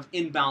amount of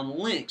inbound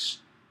links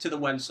to the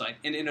website.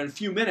 And in a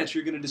few minutes,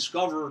 you're going to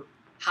discover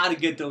how to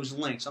get those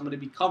links. I'm going to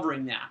be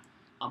covering that.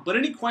 But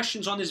any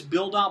questions on this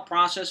build-out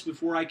process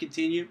before I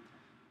continue?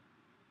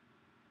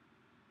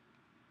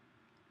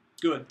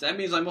 Good. That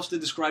means I must have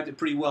described it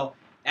pretty well.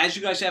 As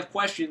you guys have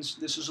questions,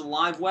 this is a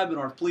live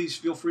webinar. Please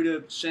feel free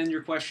to send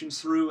your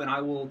questions through, and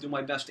I will do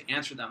my best to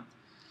answer them.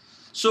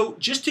 So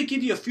just to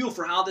give you a feel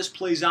for how this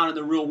plays out in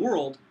the real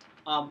world,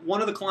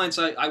 one of the clients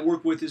I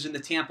work with is in the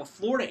Tampa,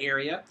 Florida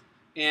area,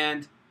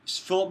 and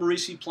Philip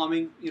Marisi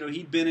Plumbing.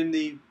 He'd been in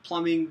the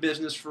plumbing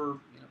business for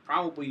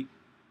probably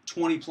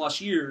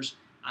 20-plus years.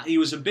 He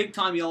was a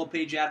big-time Yellow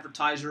Page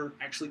advertiser,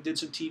 actually did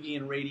some TV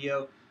and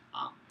radio,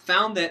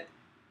 found that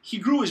he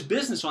grew his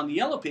business on the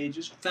Yellow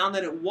Pages, found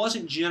that it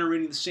wasn't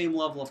generating the same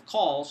level of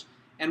calls,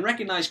 and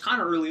recognized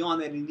kind of early on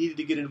that he needed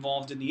to get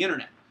involved in the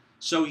internet.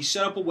 So he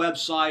set up a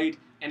website,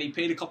 and he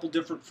paid a couple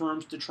different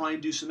firms to try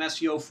and do some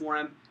SEO for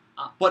him,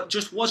 but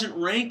just wasn't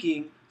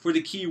ranking for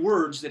the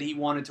keywords that he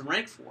wanted to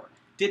rank for.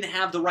 Didn't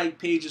have the right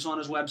pages on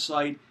his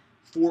website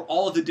for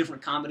all of the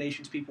different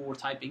combinations people were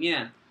typing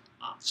in.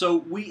 So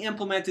we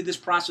implemented this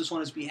process on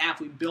his behalf.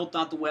 We built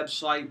out the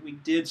website. We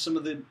did some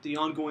of the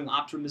ongoing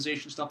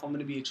optimization stuff I'm going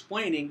to be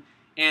explaining.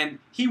 And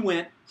he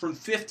went from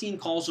 15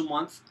 calls a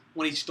month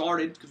when he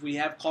started, because we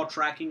have call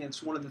tracking, and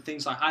it's one of the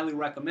things I highly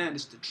recommend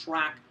is to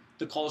track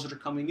the calls that are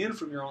coming in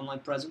from your online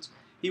presence.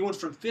 He went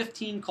from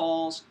 15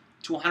 calls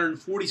to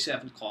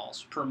 147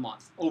 calls per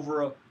month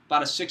over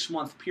about a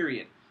 6-month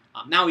period.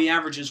 Now he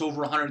averages over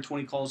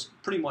 120 calls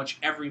pretty much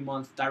every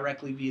month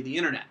directly via the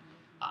internet.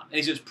 And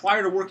he says,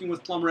 prior to working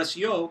with Plumber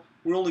SEO,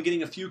 we're only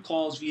getting a few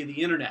calls via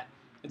the internet.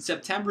 In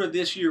September of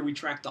this year, we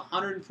tracked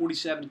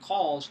 147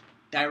 calls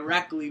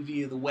directly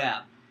via the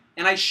web.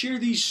 And I share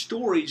these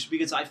stories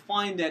because I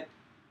find that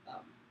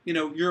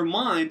your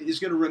mind is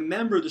going to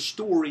remember the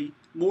story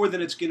more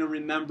than it's going to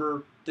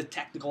remember the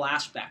technical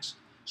aspects.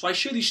 So I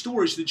share these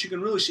stories so that you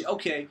can really see,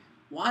 okay,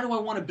 why do I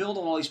want to build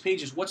all these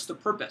pages? What's the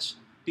purpose?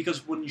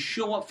 Because when you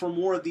show up for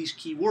more of these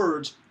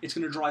keywords, it's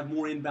going to drive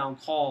more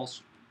inbound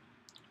calls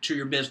to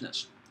your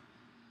business.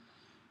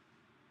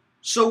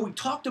 So we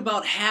talked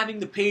about having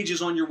the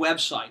pages on your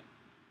website.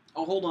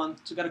 Oh, hold on.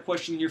 So I got a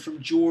question here from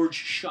George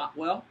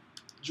Shotwell.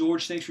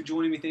 George, thanks for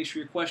joining me. Thanks for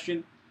your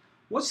question.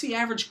 What's the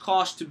average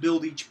cost to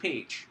build each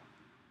page?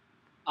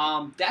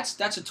 That's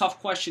a tough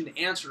question to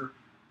answer.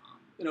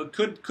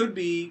 could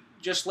be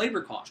just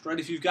labor cost, right?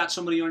 If you've got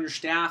somebody on your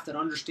staff that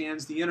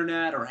understands the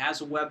internet or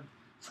has a web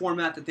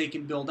format that they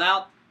can build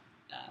out,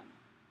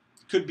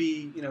 could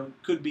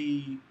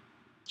be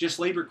just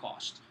labor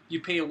cost. You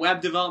pay a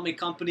web development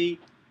company,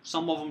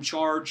 some of them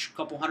charge a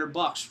couple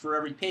 $100 for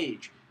every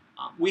page.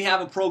 We have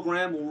a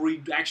program where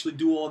we actually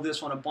do all of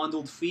this on a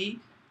bundled fee,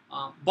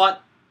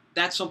 but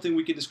that's something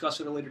we can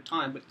discuss at a later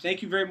time. But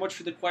thank you very much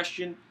for the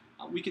question.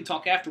 We can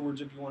talk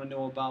afterwards if you want to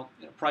know about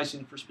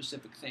pricing for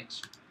specific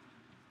things.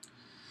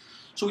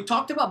 So we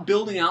talked about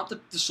building out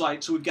the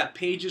site, so we've got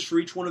pages for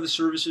each one of the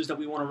services that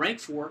we want to rank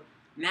for.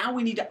 Now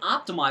we need to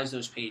optimize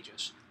those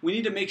pages. We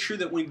need to make sure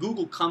that when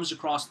Google comes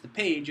across the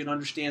page, it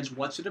understands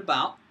what's it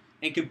about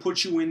and can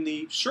put you in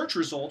the search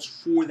results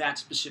for that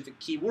specific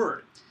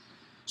keyword.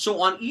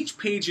 So on each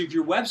page of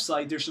your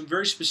website, there's some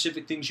very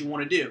specific things you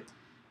want to do.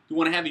 You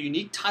want to have a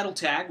unique title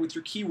tag with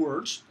your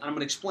keywords. And I'm going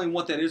to explain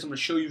what that is. I'm going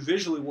to show you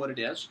visually what it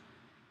is.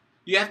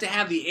 You have to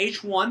have the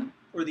H1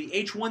 or the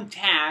H1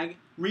 tag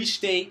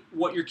restate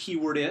what your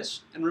keyword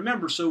is. And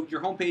remember, so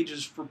your homepage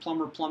is for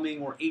plumber,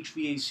 plumbing, or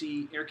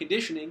HVAC, air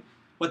conditioning,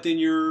 but then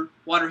your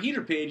water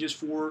heater page is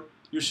for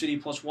your city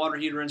plus water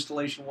heater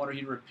installation, water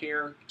heater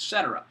repair,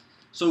 etc.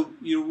 So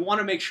you want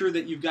to make sure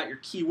that you've got your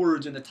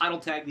keywords in the title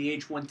tag, the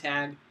H1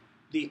 tag,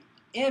 the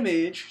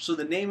image, so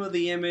the name of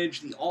the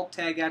image, the alt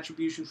tag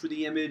attribution for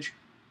the image.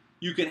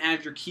 You can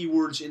have your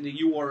keywords in the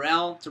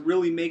URL to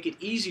really make it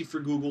easy for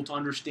Google to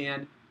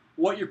understand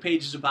what your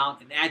page is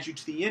about and add you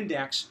to the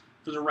index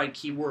for the right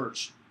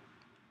keywords.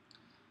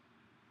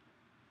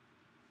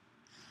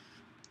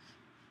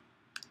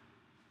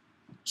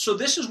 So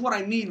this is what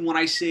I mean when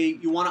I say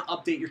you want to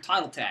update your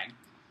title tag.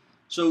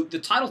 So the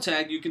title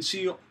tag, you can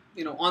see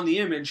on the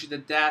image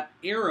that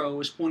arrow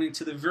is pointing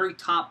to the very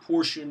top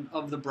portion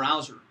of the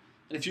browser.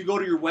 And if you go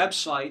to your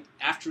website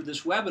after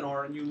this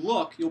webinar and you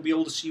look, you'll be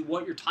able to see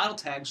what your title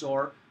tags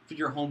are for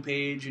your home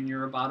page and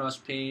your About Us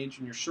page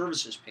and your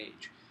services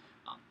page.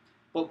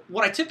 But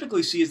what I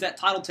typically see is that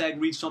title tag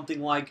reads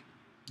something like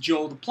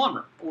Joe the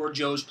Plumber or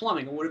Joe's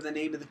Plumbing or whatever the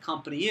name of the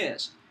company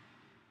is.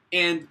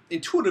 And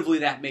intuitively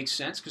that makes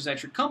sense because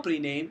that's your company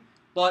name,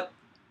 but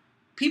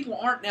people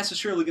aren't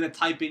necessarily going to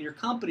type in your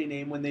company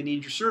name when they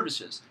need your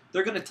services.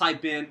 They're going to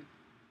type in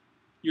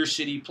your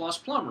city plus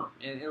plumber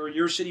or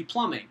your city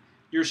plumbing,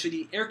 your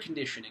city air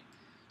conditioning.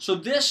 So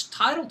this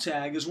title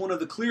tag is one of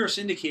the clearest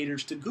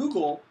indicators to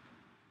Google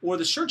or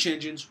the search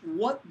engines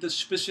what the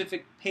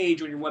specific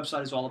page on your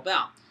website is all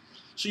about.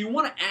 So you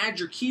want to add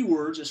your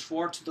keywords as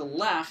far to the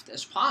left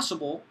as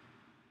possible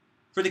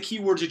for the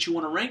keywords that you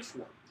want to rank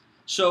for.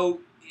 So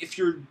if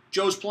you're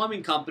Joe's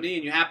Plumbing Company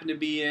and you happen to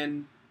be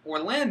in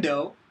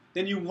Orlando,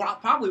 then you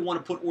probably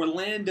want to put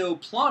Orlando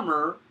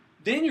Plumber,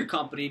 then your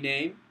company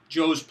name,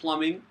 Joe's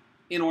Plumbing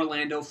in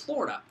Orlando,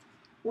 Florida,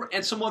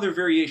 and some other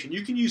variation.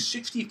 You can use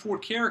 64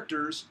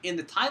 characters in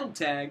the title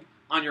tag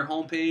on your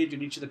homepage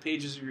and each of the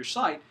pages of your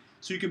site,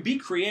 so you can be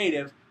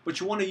creative, but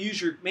you want to use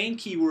your main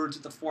keywords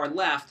at the far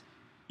left.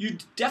 You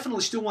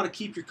definitely still want to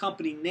keep your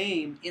company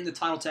name in the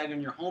title tag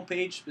on your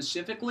homepage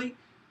specifically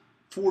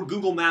for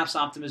Google Maps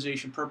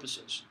optimization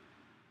purposes.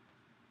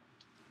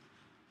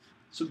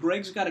 So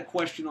Greg's got a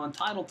question on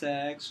title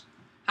tags.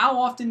 How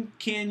often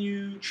can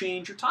you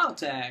change your title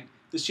tag?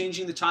 Does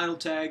changing the title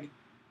tag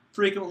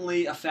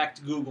frequently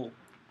affect Google?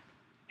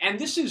 And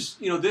this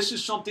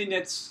is something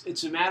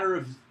it's a matter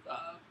of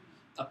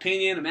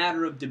opinion, a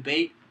matter of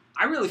debate.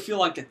 I really feel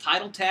like the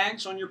title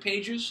tags on your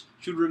pages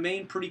should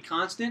remain pretty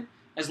constant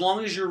as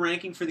long as you're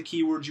ranking for the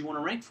keywords you want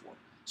to rank for.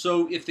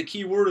 So if the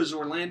keyword is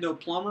Orlando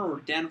Plumber or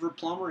Denver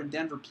Plumber and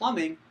Denver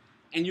Plumbing,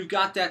 and you've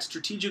got that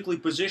strategically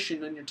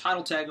positioned in your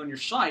title tag on your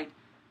site,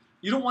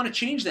 you don't want to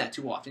change that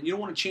too often. You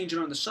don't want to change it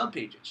on the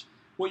subpages.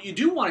 What you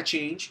do want to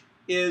change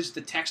is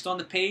the text on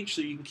the page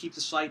so you can keep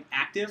the site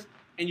active,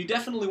 and you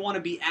definitely want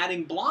to be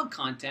adding blog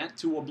content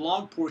to a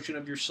blog portion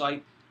of your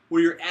site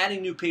where you're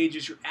adding new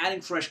pages, you're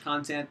adding fresh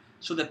content,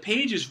 so the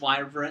page is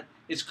vibrant,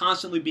 it's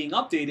constantly being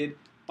updated,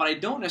 but I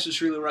don't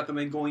necessarily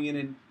recommend going in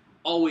and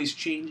always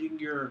changing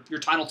your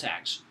title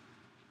tags.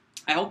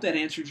 I hope that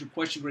answers your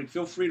question, Greg.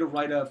 Feel free to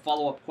write a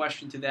follow-up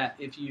question to that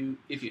if you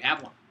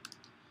have one.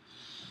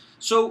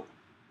 So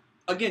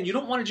again, you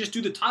don't want to just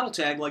do the title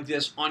tag like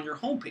this on your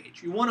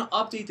homepage. You want to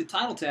update the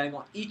title tag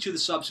on each of the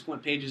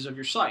subsequent pages of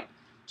your site.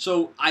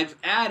 So I've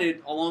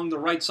added along the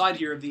right side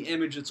here of the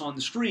image that's on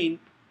the screen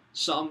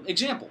some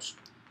examples.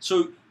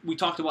 So we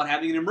talked about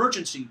having an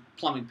emergency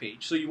plumbing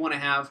page. So you want to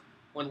have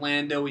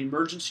Orlando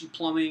Emergency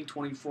Plumbing,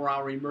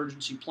 24-hour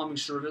emergency plumbing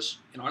service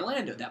in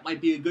Orlando. That might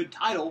be a good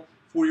title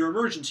for your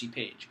emergency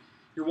page.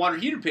 Your water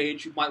heater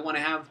page, you might want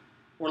to have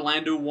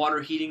Orlando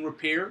Water Heating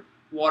Repair,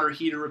 Water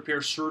Heater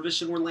Repair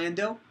Service in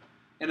Orlando,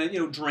 and then,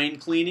 drain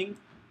cleaning,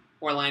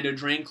 Orlando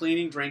Drain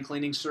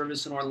Cleaning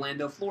Service in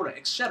Orlando, Florida,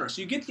 etc.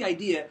 So you get the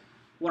idea.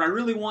 What I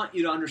really want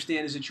you to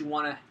understand is that you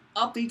want to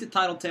update the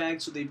title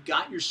tag so they've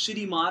got your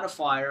city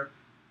modifier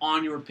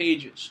on your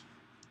pages.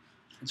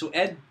 And so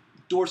Ed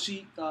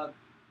Dorsey,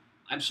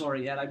 I'm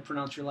sorry, Ed, I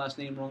pronounced your last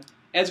name wrong.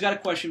 Ed's got a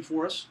question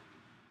for us.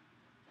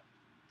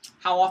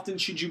 How often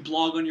should you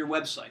blog on your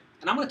website?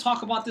 And I'm going to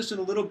talk about this in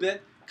a little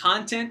bit.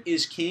 Content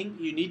is king.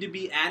 You need to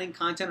be adding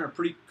content on a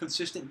pretty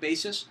consistent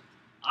basis.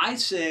 I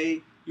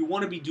say you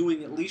want to be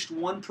doing at least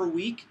one per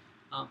week,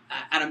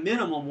 at a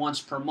minimum once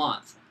per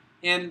month.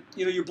 And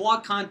your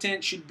blog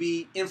content should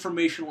be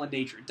informational in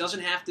nature. It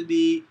doesn't have to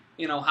be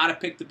how to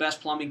pick the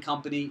best plumbing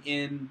company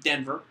in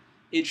Denver.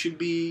 It should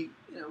be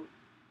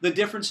the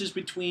differences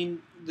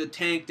between the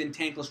tanked and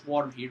tankless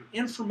water heater.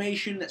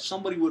 Information that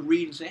somebody would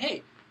read and say,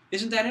 hey,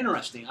 isn't that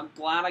interesting? I'm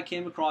glad I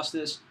came across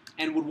this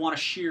and would want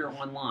to share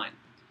online.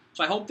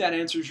 So I hope that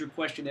answers your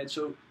question, Ed.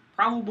 So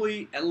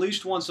probably at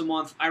least once a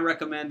month. I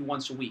recommend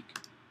once a week.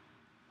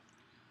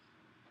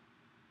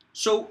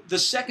 So the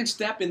second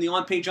step in the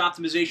on-page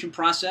optimization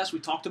process, we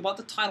talked about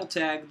the title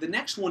tag. The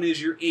next one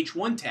is your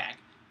H1 tag.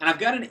 And I've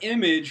got an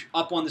image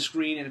up on the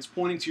screen, and it's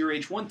pointing to your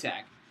H1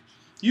 tag.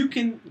 You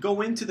can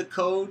go into the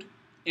code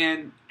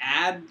and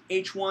add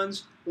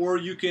H1s, or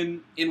you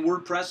can, in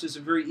WordPress, is a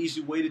very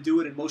easy way to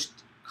do it in most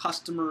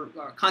customer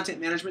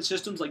content management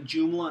systems like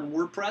Joomla and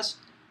WordPress.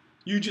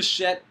 You just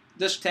set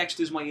this text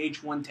is my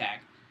H1 tag.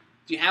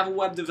 If you have a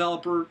web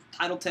developer,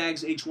 title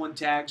tags, H1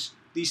 tags,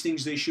 these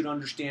things they should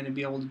understand and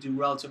be able to do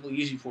relatively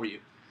easy for you.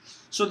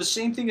 So the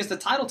same thing as the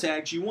title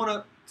tags, you want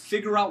to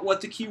figure out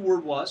what the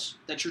keyword was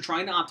that you're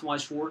trying to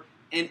optimize for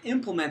and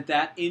implement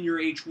that in your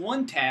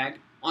H1 tag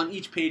on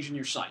each page in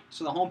your site.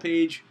 So the home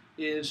page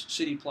is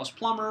city plus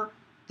plumber.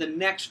 The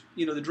next,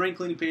 the drain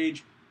cleaning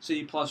page,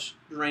 city plus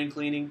drain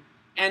cleaning,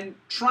 and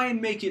try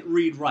and make it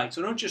read right.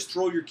 So don't just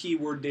throw your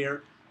keyword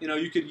there.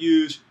 You could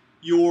use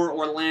your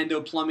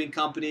Orlando plumbing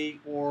company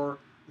or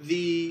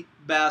the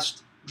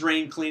best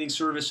drain cleaning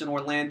service in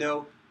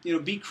Orlando.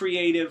 Be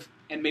creative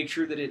and make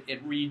sure that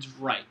it reads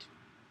right.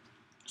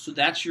 So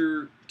that's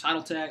your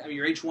title tag,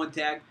 your H1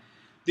 tag.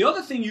 The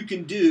other thing you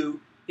can do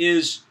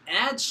is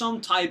add some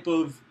type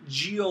of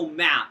geo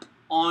map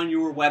on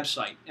your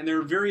website. And there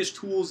are various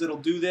tools that'll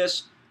do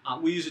this.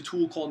 We use a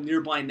tool called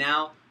Nearby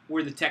Now,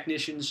 where the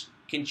technicians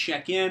can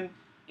check in,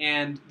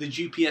 and the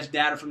GPS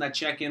data from that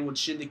check-in would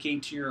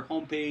syndicate to your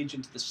homepage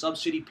and to the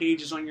sub-city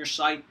pages on your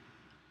site.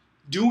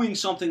 Doing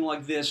something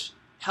like this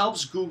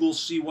helps Google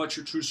see what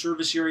your true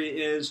service area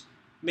is,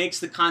 makes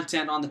the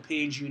content on the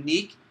page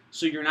unique,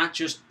 so you're not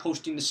just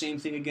posting the same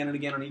thing again and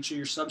again on each of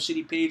your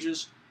sub-city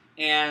pages,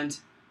 and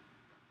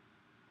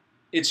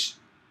it's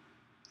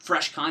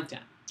fresh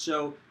content.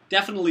 So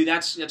definitely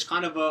that's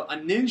kind of a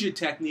ninja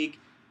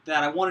technique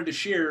that I wanted to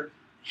share.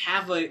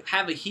 Have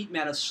a heat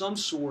map of some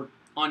sort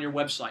on your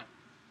website.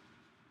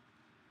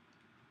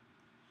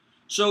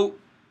 So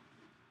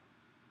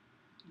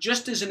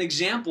just as an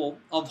example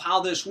of how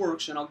this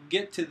works, and I'll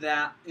get to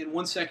that in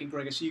 1 second,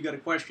 Greg, I see you got a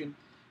question.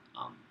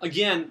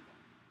 Again,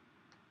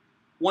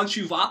 once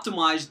you've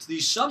optimized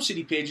these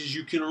sub-city pages,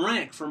 you can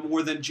rank for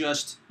more than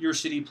just your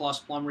city plus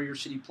plumber, your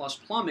city plus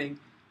plumbing.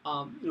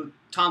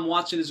 Tom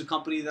Watson is a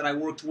company that I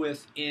work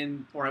with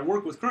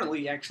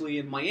currently actually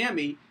in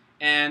Miami,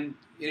 and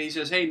he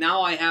says, hey,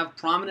 now I have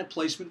prominent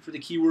placement for the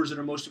keywords that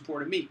are most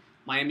important to me.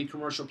 Miami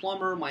commercial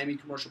plumber, Miami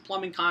commercial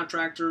plumbing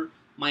contractor,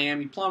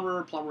 Miami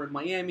plumber, plumber in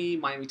Miami,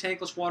 Miami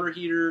tankless water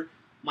heater,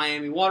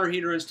 Miami water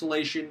heater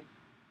installation,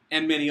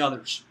 and many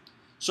others.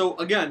 So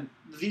again,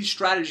 these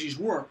strategies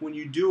work. When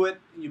you do it,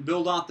 you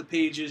build out the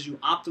pages, you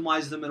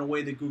optimize them in a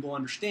way that Google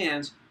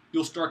understands,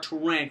 you'll start to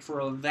rank for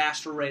a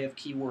vast array of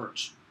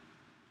keywords.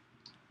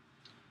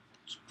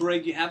 So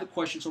Greg, you have a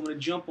question, so I'm going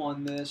to jump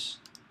on this.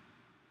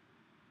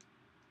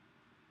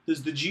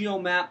 Does the geo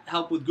map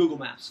help with Google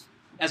Maps?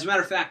 As a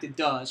matter of fact, it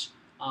does.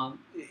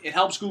 It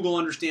helps Google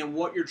understand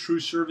what your true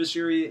service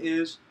area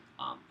is.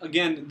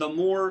 Again, the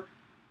more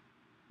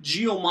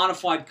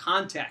geo-modified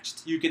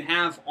context you can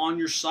have on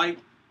your site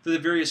for the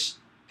various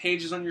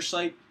pages on your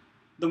site,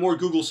 the more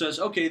Google says,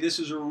 okay, this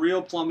is a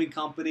real plumbing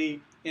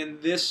company in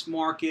this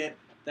market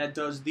that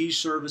does these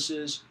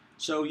services.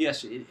 So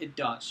yes, it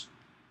does.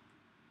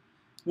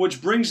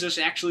 Which brings us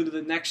actually to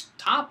the next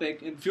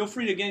topic, and feel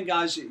free to, again,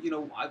 guys,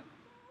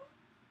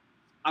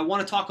 I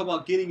want to talk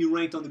about getting you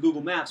ranked on the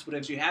Google Maps, but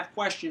if you have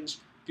questions,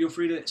 feel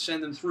free to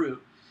send them through.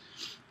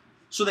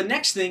 So the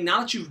next thing, now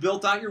that you've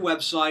built out your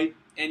website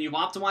and you've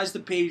optimized the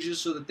pages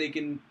so that they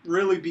can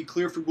really be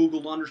clear for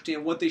Google to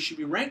understand what they should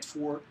be ranked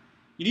for,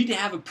 you need to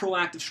have a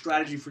proactive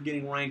strategy for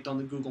getting ranked on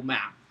the Google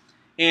Map.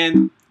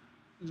 And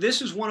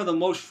this is one of the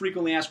most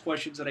frequently asked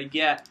questions that I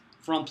get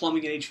from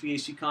plumbing and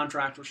HVAC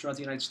contractors throughout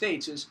the United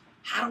States is,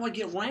 how do I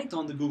get ranked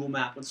on the Google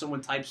Map when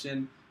someone types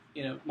in,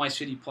 my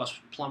city plus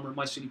plumber,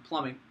 my city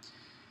plumbing?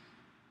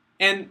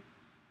 And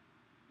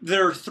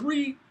there are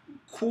three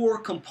core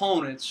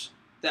components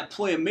that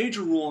play a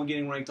major role in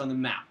getting ranked on the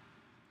map.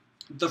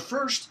 The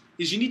first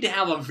is you need to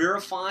have a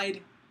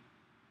verified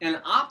and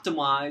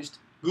optimized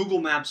Google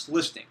Maps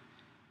listing.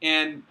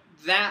 And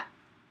that,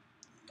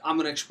 I'm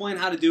going to explain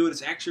how to do it.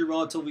 It's actually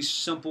relatively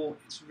simple.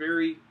 It's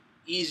very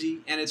easy,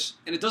 and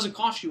it doesn't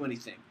cost you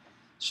anything.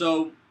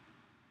 So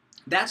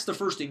that's the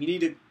first thing. You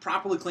need to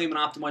properly claim and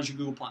optimize your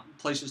Google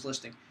Places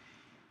listing.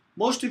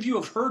 Most of you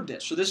have heard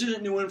this, so this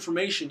isn't new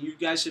information. You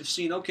guys have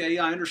seen, okay,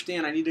 I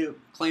understand, I need to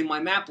claim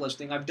my map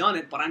listing. I've done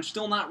it, but I'm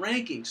still not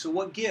ranking, so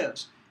what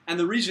gives? And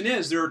the reason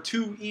is there are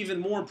two even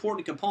more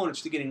important components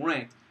to getting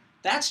ranked.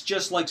 That's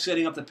just like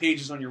setting up the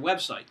pages on your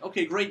website.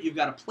 Okay, great, you've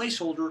got a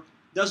placeholder.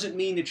 Doesn't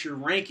mean that you're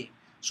ranking.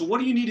 So what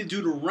do you need to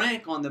do to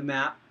rank on the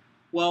map?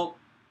 Well,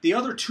 the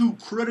other two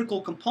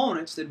critical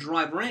components that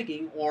drive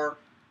ranking are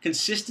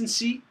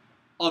consistency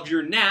of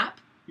your NAP,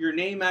 your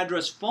name,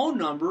 address, phone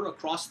number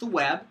across the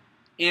web,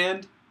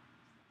 and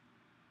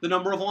the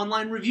number of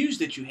online reviews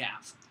that you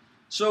have.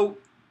 So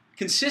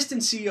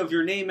consistency of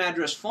your name,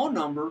 address, phone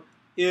number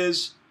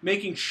is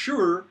making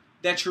sure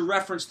that you're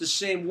referenced the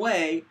same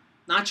way,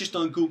 not just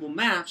on Google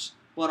Maps,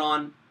 but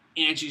on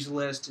Angie's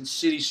List and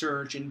City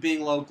Search and Bing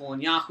Local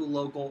and Yahoo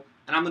Local.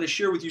 And I'm going to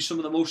share with you some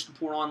of the most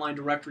important online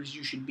directories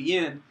you should be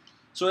in.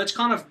 So it's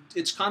kind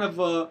of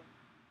a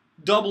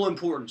double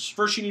importance.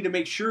 First, you need to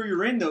make sure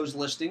you're in those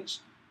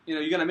listings.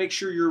 You got to make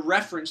sure you're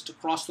referenced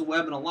across the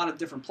web in a lot of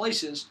different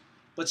places.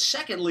 But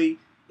secondly,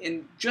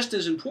 and just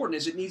as important,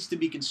 is it needs to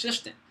be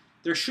consistent.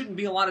 There shouldn't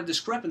be a lot of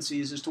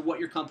discrepancies as to what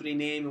your company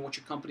name and what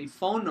your company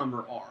phone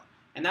number are.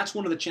 And that's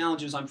one of the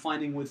challenges I'm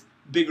finding with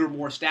bigger,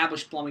 more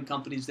established plumbing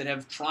companies that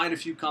have tried a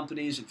few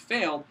companies and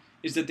failed,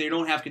 is that they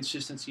don't have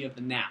consistency of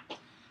the NAP.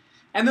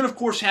 And then, of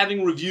course,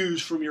 having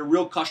reviews from your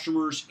real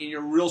customers in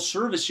your real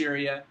service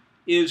area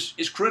is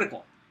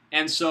critical.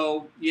 And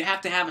so you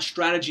have to have a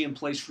strategy in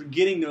place for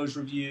getting those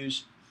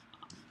reviews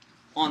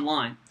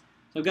online.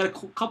 So I've got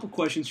a couple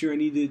questions here I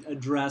need to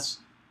address.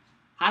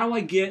 How do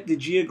I get the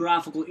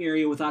geographical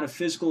area without a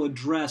physical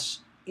address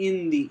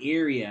in the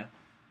area?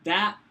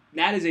 That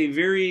is a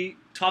very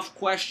tough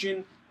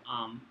question.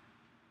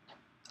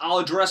 I'll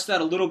address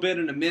that a little bit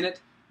in a minute,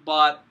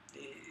 but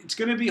it's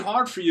going to be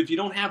hard for you if you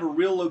don't have a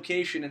real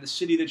location in the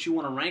city that you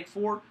want to rank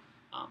for.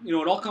 It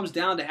all comes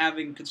down to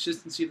having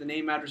consistency of the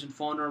name, address, and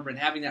phone number, and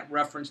having that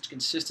referenced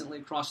consistently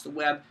across the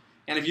web.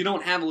 And if you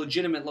don't have a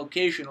legitimate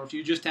location, or if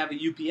you just have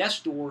a UPS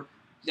store,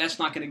 that's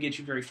not going to get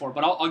you very far.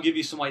 But I'll give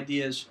you some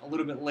ideas a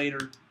little bit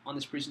later on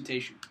this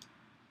presentation.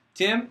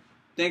 Tim,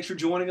 thanks for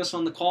joining us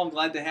on the call. I'm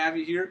glad to have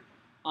you here.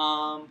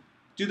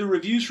 Do the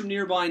reviews from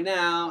Nearby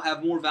Now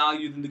have more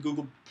value than the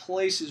Google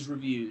Places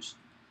reviews?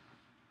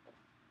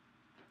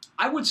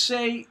 I would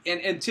say,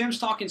 and Tim's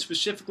talking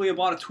specifically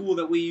about a tool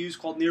that we use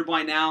called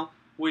Nearby Now,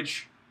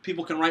 which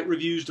people can write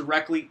reviews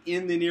directly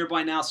in the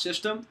Nearby Now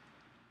system.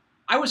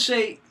 I would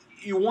say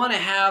you want to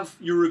have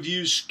your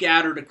reviews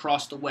scattered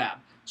across the web.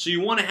 So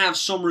you want to have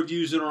some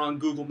reviews that are on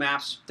Google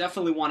Maps.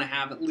 Definitely want to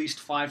have at least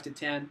 5 to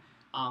 10.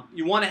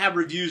 You want to have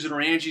reviews that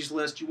are Angie's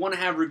List. You want to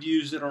have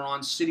reviews that are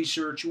on City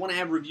Search. You want to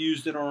have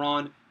reviews that are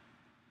on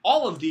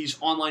all of these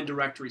online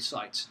directory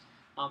sites.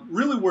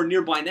 Really where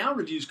Nearby Now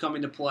reviews come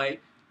into play,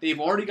 they've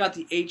already got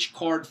the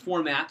H-card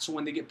format, so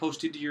when they get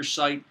posted to your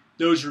site,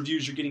 those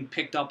reviews are getting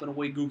picked up in a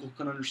way Google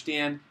can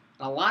understand.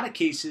 In a lot of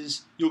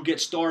cases, you'll get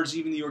stars,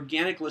 even the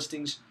organic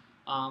listings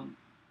of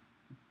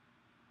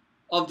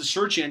the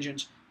search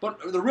engines.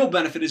 But the real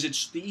benefit is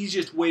it's the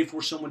easiest way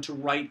for someone to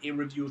write a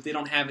review if they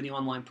don't have any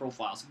online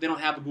profiles. If they don't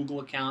have a Google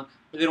account,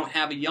 or they don't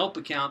have a Yelp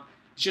account,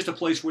 it's just a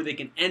place where they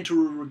can enter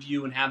a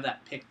review and have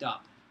that picked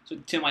up. So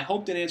Tim, I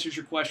hope that answers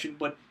your question,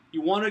 but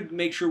you want to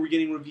make sure we're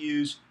getting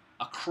reviews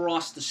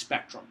across the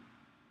spectrum.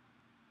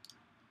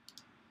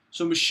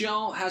 So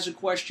Michelle has a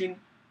question.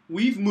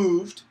 We've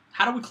moved.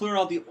 How do we clear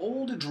out the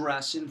old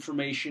address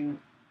information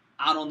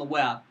out on the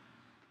web?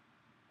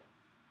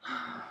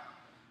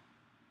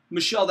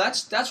 Michelle,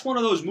 that's one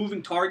of those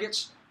moving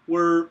targets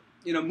where,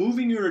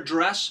 moving your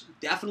address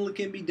definitely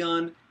can be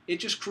done. It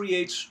just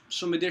creates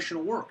some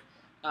additional work.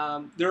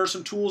 There are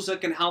some tools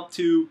that can help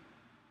to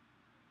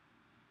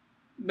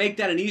make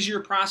that an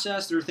easier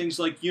process. There are things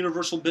like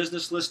Universal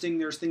Business Listing.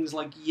 There's things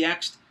like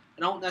Yext.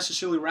 I don't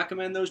necessarily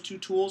recommend those two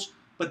tools,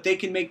 but they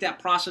can make that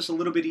process a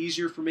little bit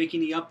easier for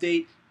making the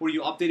update, where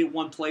you update it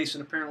one place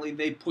and apparently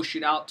they push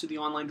it out to the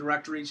online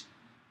directories.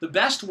 The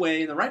best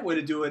way and the right way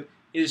to do it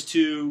is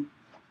to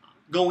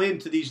go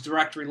into these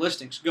directory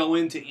listings, go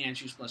into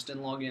Angie's List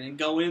and log in, and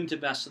go into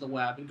Best of the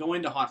Web, and go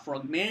into Hot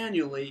Frog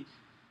manually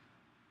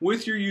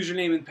with your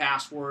username and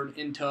password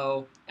in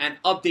tow, and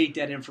update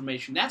that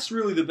information. That's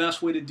really the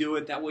best way to do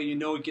it. That way you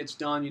know it gets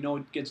done, you know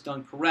it gets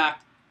done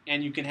correct,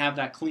 and you can have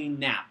that clean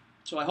NAP.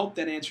 So I hope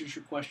that answers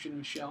your question,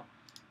 Michelle.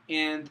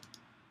 And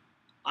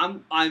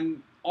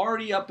I'm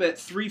already up at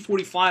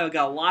 3:45. I've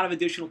got a lot of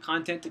additional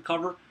content to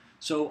cover,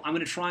 so I'm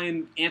going to try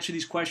and answer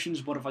these questions,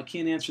 but if I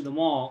can't answer them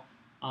all,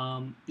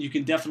 you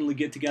can definitely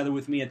get together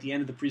with me at the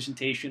end of the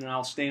presentation, and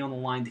I'll stay on the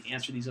line to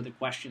answer these other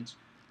questions.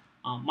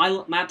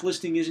 My map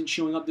listing isn't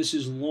showing up. This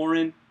is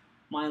Lauren.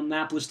 My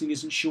map listing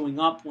isn't showing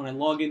up. When I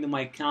log into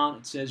my account,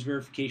 it says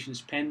verification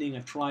is pending.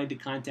 I've tried to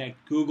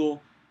contact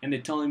Google, and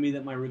they're telling me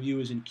that my review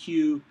is in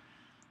queue.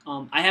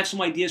 I have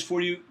some ideas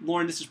for you,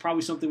 Lauren. This is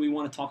probably something we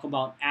want to talk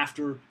about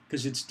after,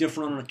 because it's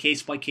different on a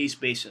case-by-case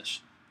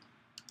basis.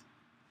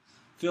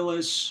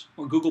 Phyllis,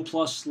 or Google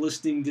Plus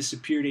listing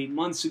disappeared 8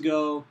 months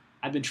ago.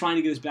 I've been trying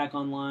to get us back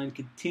online,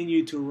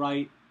 continue to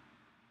write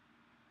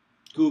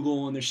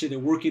Google, and they say they're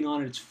working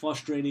on it. It's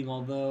frustrating,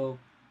 although.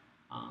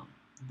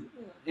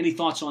 Any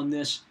thoughts on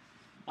this?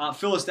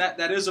 Phyllis,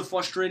 that is a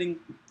frustrating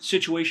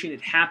situation.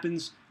 It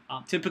happens.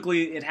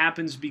 Typically, it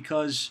happens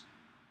because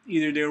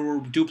either there were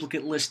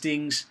duplicate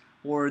listings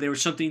or there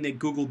was something that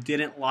Google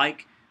didn't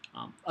like.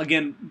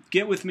 Again,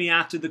 get with me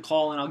after the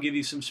call and I'll give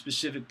you some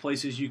specific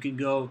places you can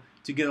go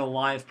to get a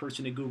live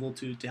person at Google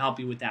to help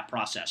you with that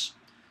process.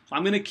 So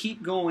I'm going to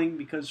keep going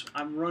because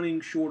I'm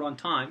running short on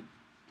time.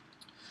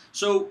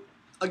 So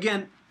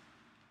again,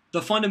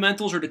 the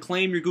fundamentals are to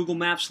claim your Google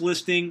Maps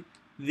listing.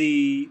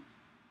 The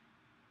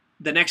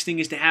next thing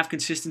is to have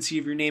consistency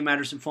of your name,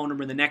 address, and phone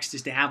number. The next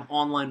is to have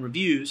online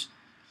reviews.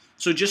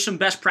 So just some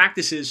best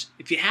practices.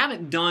 If you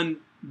haven't done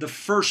the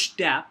first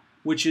step,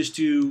 which is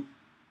to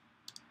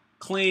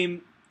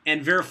claim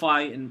and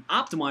verify and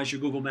optimize your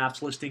Google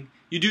Maps listing,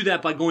 you do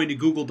that by going to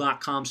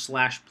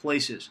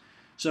google.com/places.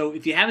 So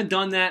if you haven't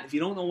done that, if you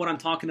don't know what I'm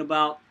talking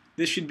about,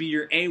 this should be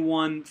your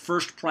A1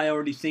 first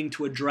priority thing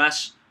to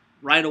address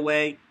right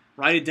away.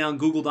 Write it down,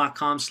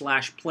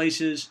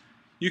 google.com/places.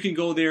 You can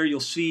go there. You'll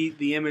see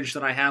the image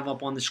that I have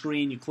up on the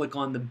screen. You click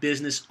on the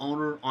business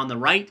owner on the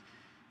right.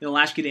 It'll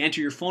ask you to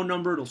enter your phone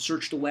number. It'll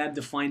search the web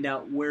to find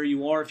out where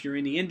you are if you're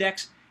in the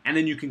index, and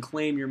then you can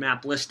claim your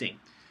map listing.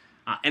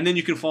 And then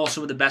you can follow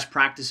some of the best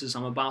practices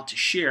I'm about to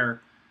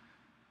share.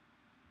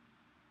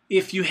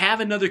 If you have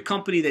another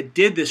company that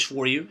did this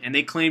for you and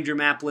they claimed your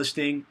map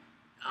listing,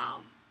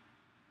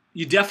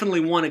 you definitely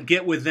want to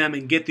get with them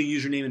and get the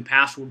username and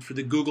password for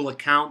the Google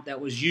account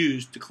that was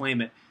used to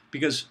claim it,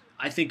 because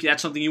I think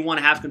that's something you want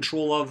to have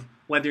control of,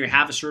 whether you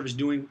have a service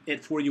doing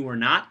it for you or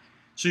not,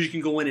 so you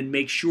can go in and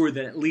make sure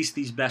that at least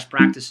these best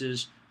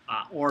practices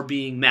are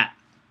being met.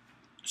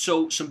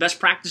 So some best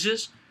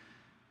practices: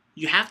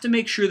 you have to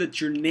make sure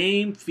that your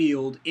name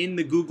field in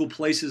the Google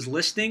Places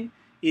listing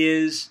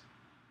is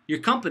your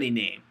company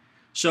name.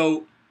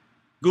 So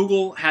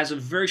Google has a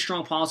very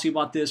strong policy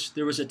about this.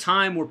 There was a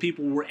time where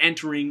people were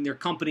entering their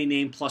company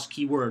name plus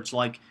keywords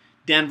like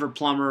Denver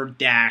Plumber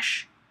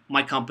dash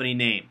my company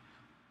name.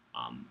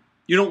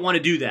 You don't want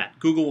to do that.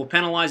 Google will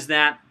penalize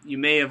that. You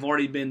may have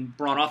already been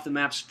brought off the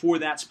maps for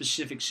that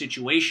specific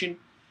situation.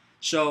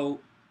 So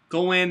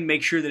go in,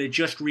 make sure that it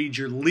just reads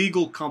your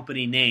legal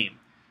company name.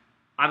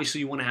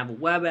 Obviously, you want to have a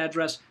web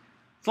address.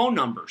 Phone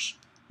numbers.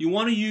 You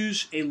want to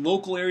use a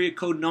local area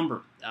code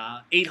number.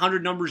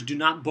 800 numbers do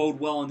not bode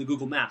well on the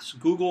Google Maps.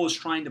 Google is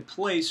trying to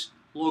place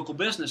local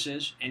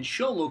businesses and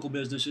show local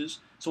businesses,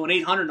 so an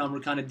 800 number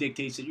kind of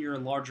dictates that you're a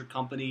larger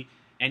company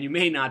and you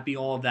may not be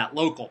all of that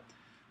local.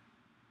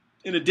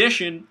 In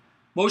addition,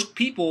 most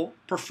people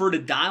prefer to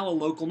dial a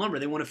local number.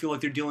 They want to feel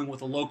like they're dealing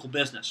with a local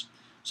business.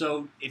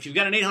 So if you've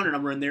got an 800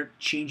 number in there,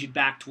 change it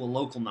back to a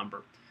local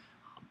number.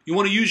 You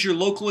want to use your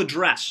local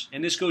address,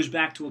 and this goes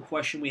back to a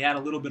question we had a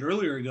little bit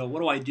earlier ago. What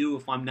do I do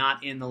if I'm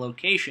not in the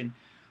location?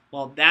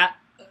 Well, that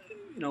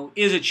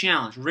is a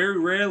challenge. Very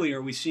rarely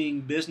are we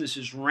seeing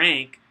businesses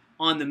rank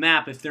on the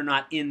map if they're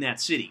not in that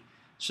city.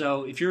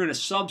 So if you're in a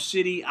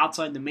sub-city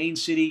outside the main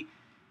city,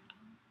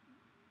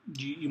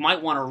 you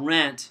might want to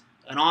rent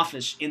an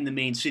office in the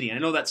main city. I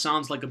know that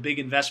sounds like a big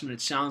investment.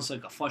 It sounds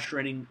like a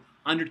frustrating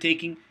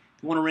undertaking.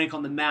 If you want to rank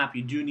on the map,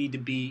 you do need to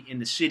be in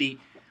the city.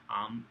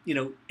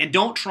 And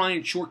don't try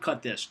and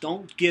shortcut this.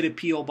 Don't get a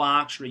P.O.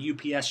 box or a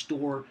UPS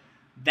store.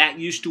 That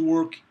used to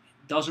work,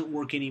 doesn't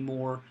work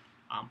anymore.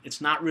 It's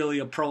not really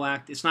a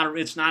proact. It's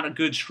not a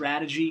good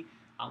strategy.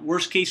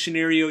 Worst case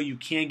scenario, you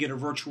can get a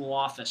virtual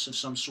office of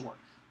some sort.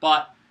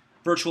 But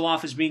virtual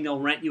office being they'll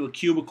rent you a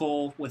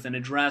cubicle with an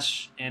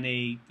address and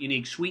a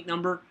unique suite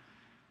number.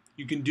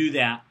 You can do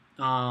that.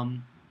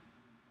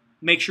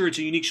 Make sure it's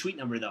a unique suite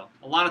number, though.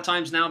 A lot of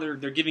times now they're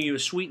giving you a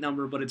suite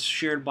number, but it's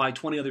shared by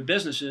 20 other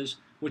businesses,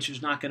 which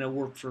is not going to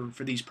work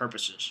for these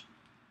purposes.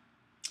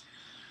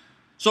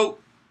 So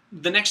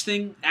the next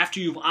thing after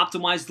you've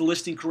optimized the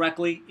listing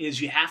correctly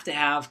is you have to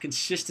have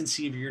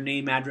consistency of your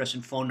name, address,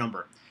 and phone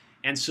number.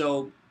 And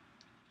so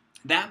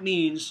that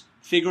means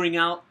figuring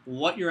out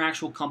what your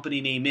actual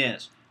company name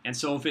is. And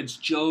so if it's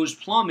Joe's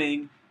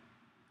Plumbing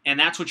and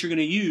that's what you're going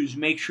to use,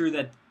 make sure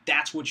that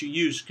that's what you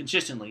use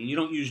consistently. You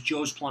don't use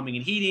Joe's Plumbing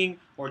and Heating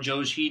or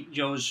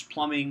Joe's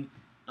Plumbing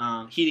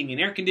Heating and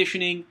Air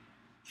Conditioning.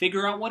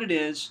 Figure out what it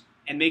is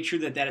and make sure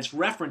that it's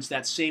referenced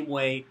that same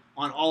way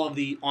on all of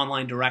the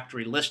online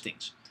directory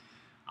listings.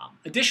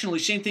 Additionally,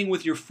 same thing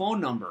with your phone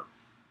number.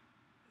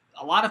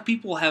 A lot of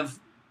people have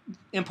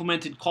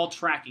implemented call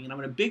tracking, and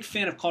I'm a big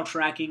fan of call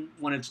tracking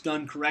when it's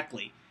done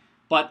correctly.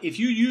 But if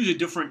you use a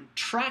different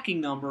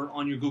tracking number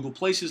on your Google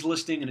Places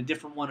listing and a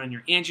different one on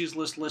your Angie's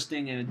List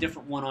listing and a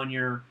different one on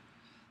your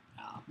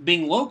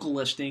Bing Local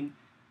listing,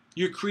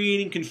 you're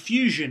creating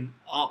confusion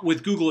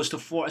with Google as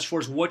far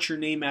as what your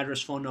name,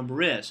 address, phone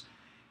number is.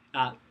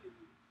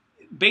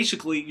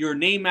 Basically, your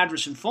name,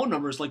 address, and phone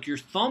number is like your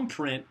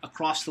thumbprint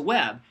across the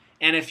web.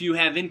 And if you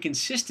have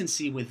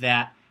inconsistency with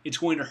that, it's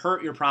going to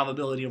hurt your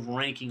probability of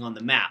ranking on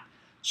the map.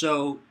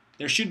 So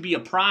there should be a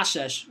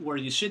process where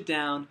you sit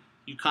down,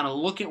 you kind of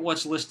look at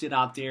what's listed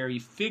out there, you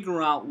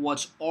figure out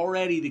what's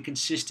already the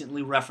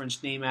consistently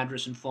referenced name,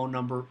 address, and phone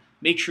number,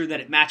 make sure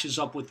that it matches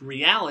up with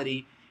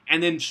reality,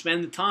 and then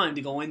spend the time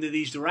to go into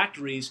these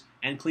directories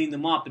and clean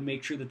them up and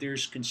make sure that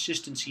there's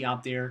consistency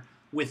out there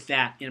with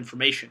that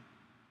information.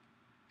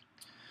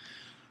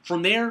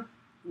 From there,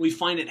 we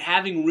find that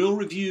having real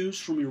reviews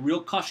from your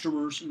real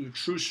customers in your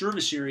true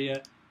service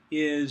area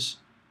is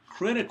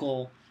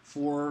critical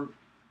for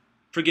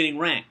getting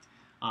ranked.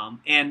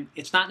 And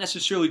it's not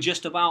necessarily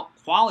just about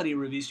quality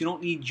reviews. You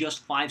don't need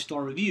just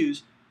 5-star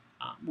reviews.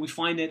 We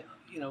find that,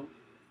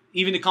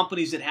 even the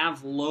companies that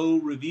have low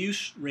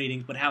reviews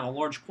ratings but have a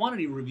large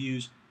quantity of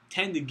reviews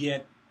tend to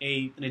get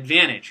an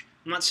advantage.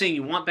 I'm not saying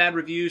you want bad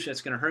reviews.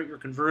 That's going to hurt your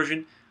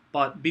conversion.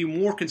 But be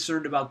more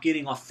concerned about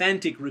getting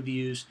authentic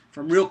reviews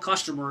from real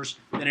customers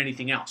than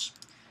anything else.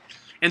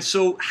 And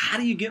so how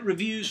do you get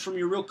reviews from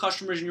your real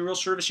customers in your real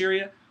service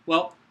area?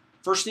 Well,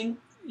 first thing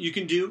you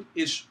can do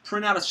is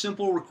print out a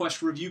simple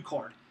request review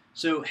card.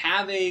 So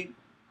have a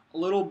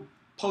little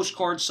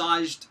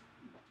postcard-sized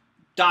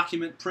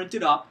document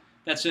printed up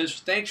that says,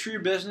 thanks for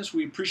your business.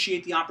 We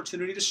appreciate the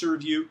opportunity to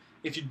serve you.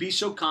 If you'd be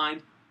so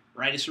kind,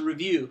 write us a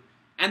review.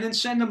 And then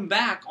send them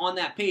back on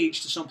that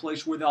page to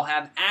someplace where they'll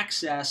have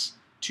access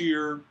to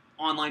your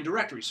online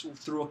directories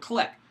through a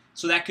click.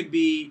 So that could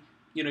be,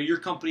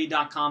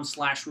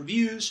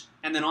 yourcompany.com/reviews,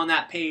 and then on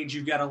that page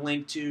you've got a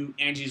link to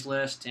Angie's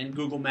List and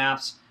Google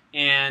Maps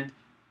and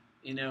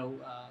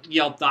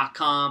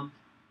Yelp.com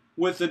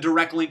with a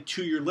direct link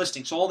to your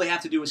listing. So all they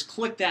have to do is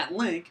click that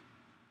link,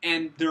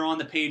 and they're on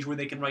the page where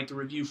they can write the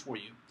review for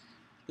you.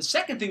 The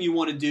second thing you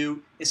want to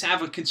do is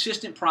have a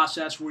consistent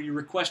process where you're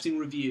requesting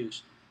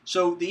reviews.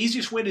 So the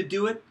easiest way to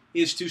do it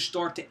is to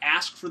start to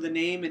ask for the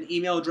name and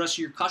email address of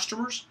your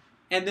customers,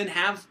 and then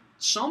have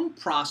some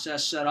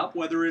process set up,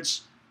 whether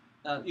it's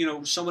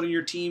someone in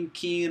your team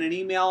keying in an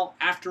email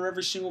after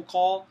every single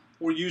call,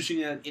 or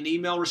using an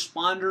email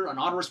responder, an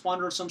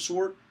autoresponder of some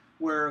sort,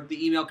 where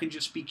the email can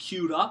just be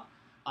queued up.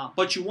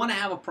 But you want to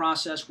have a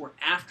process where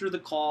after the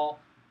call,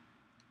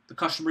 the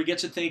customer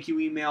gets a thank you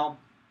email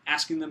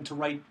asking them to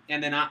write,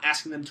 and then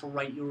asking them to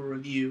write you a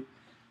review.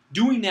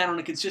 Doing that on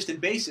a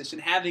consistent basis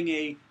and having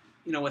a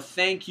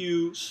thank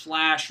you /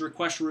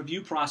 request a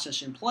review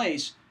process in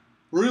place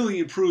really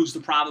improves the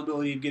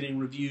probability of getting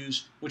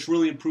reviews, which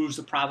really improves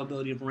the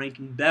probability of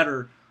ranking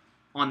better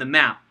on the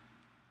map.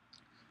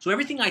 So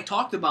everything I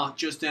talked about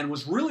just then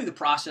was really the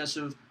process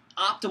of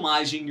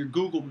optimizing your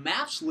Google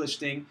Maps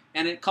listing,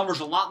 and it covers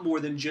a lot more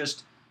than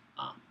just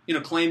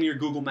claiming your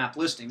Google Map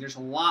listing. There's a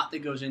lot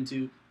that goes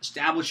into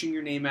establishing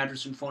your name,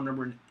 address, and phone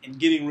number, and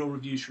getting real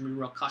reviews from your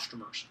real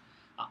customers.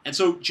 And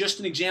so just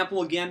an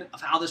example, again,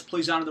 of how this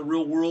plays out in the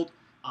real world.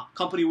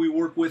 Company we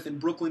work with in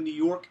Brooklyn, New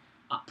York,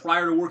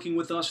 prior to working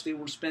with us, they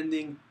were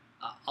spending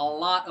a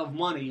lot of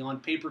money on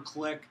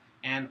pay-per-click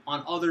and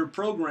on other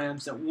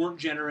programs that weren't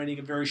generating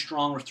a very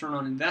strong return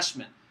on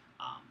investment.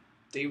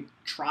 They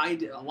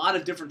tried a lot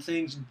of different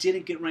things,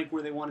 didn't get ranked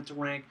where they wanted to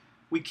rank.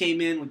 We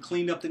came in, we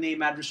cleaned up the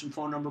name, address, and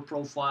phone number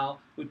profile.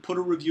 We put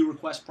a review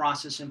request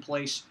process in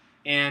place,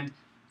 and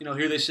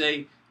here they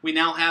say we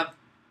now have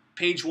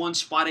page 1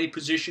 spot A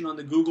position on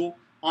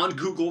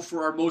Google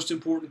for our most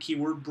important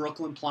keyword,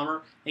 Brooklyn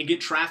Plumber, and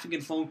get traffic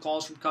and phone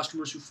calls from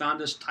customers who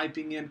found us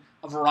typing in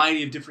a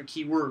variety of different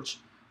keywords.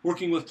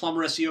 Working with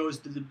Plumber SEO is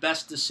the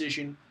best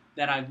decision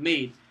that I've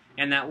made,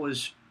 and that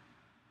was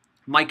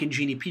Mike and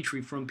Jeannie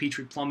Petrie from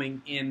Petrie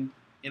Plumbing in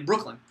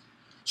Brooklyn.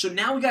 So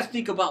now we got to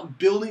think about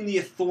building the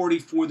authority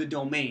for the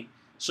domain.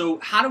 So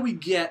how do we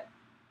get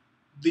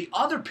the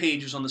other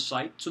pages on the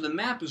site? So the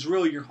map is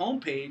really your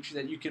home page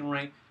that you can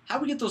rank. How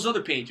do we get those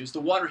other pages,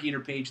 the water heater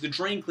page, the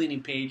drain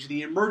cleaning page,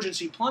 the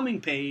emergency plumbing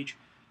page,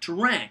 to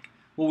rank?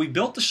 Well, we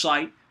built the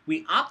site,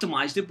 we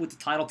optimized it with the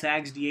title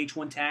tags, the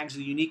H1 tags,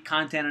 the unique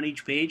content on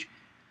each page.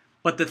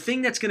 But the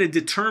thing that's going to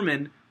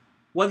determine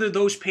whether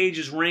those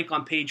pages rank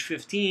on page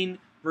 15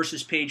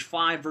 versus page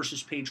 5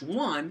 versus page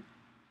 1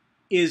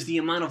 is the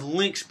amount of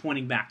links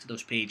pointing back to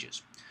those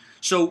pages.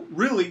 So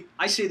really,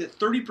 I say that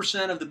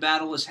 30% of the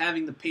battle is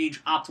having the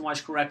page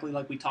optimized correctly,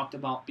 like we talked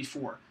about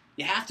before.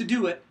 You have to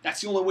do it.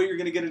 That's the only way you're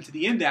going to get into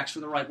the index for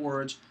the right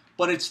words.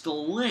 But it's the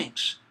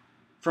links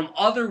from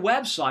other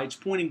websites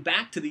pointing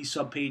back to these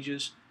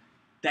subpages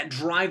that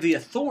drive the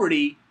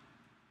authority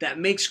that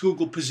makes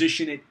Google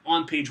position it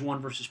on page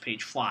 1 versus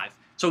page 5.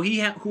 So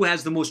who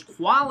has the most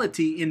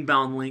quality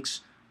inbound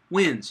links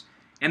wins.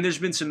 And there's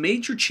been some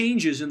major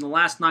changes in the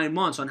last 9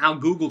 months on how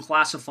Google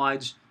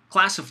classifies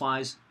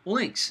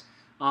links.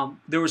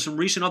 There were some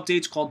recent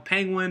updates called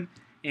Penguin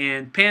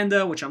and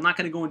Panda, which I'm not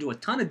going to go into a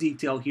ton of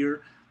detail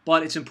here,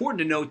 but it's important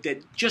to note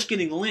that just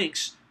getting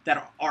links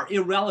that are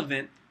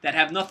irrelevant, that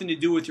have nothing to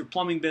do with your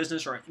plumbing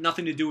business or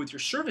nothing to do with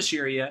your service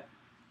area,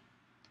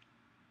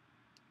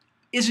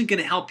 isn't going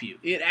to help you.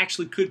 It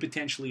actually could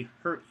potentially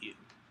hurt you.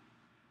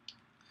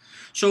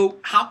 So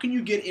how can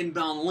you get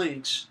inbound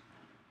links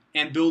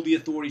and build the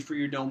authority for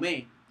your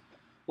domain?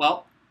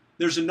 Well,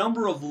 there's a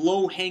number of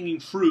low-hanging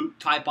fruit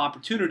type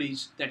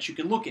opportunities that you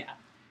can look at.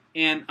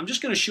 And I'm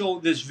just going to show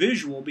this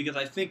visual because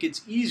I think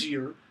it's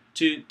easier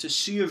to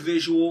see a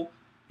visual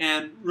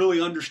and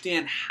really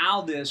understand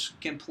how this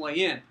can play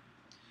in.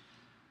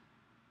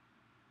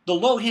 The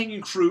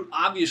low-hanging fruit,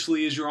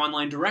 obviously, is your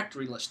online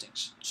directory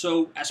listings.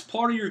 So as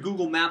part of your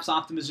Google Maps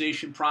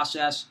optimization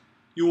process,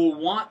 you will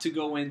want to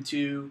go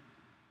into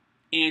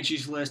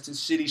Angie's List and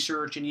City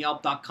Search and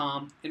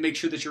Yelp.com, and make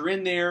sure that you're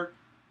in there.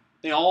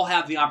 They all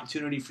have the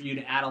opportunity for you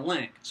to add a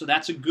link. So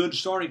that's a good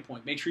starting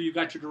point. Make sure you've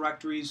got your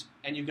directories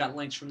and you've got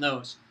links from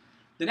those.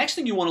 The next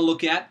thing you want to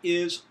look at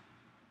is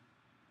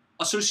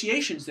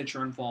associations that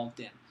you're involved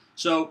in.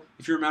 So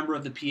if you're a member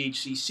of the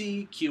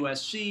PHCC,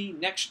 QSC,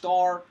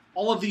 Nexstar,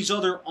 all of these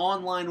other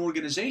online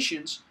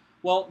organizations,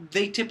 well,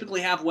 they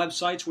typically have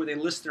websites where they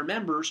list their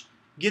members.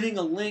 Getting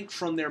a link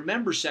from their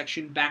member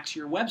section back to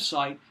your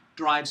website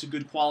drives a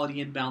good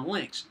quality inbound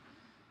links.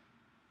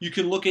 You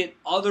can look at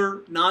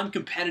other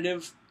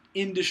non-competitive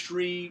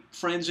industry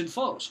friends and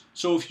foes.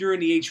 So if you're in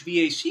the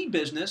HVAC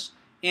business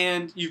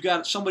and you've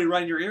got somebody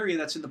right in your area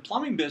that's in the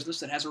plumbing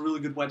business that has a really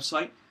good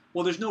website,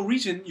 well, there's no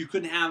reason you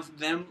couldn't have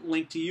them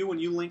link to you and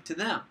you link to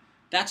them.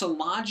 That's a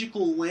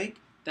logical link.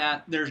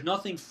 That there's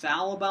nothing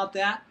foul about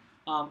that.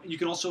 You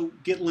can also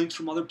get links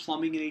from other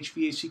plumbing and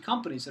HVAC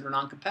companies that are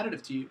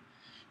non-competitive to you.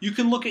 You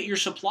can look at your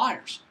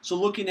suppliers. So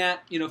looking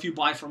at, if you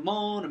buy from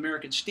Moen,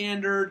 American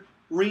Standard,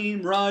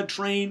 Rheem, Rudd,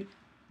 Trane,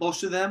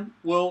 most of them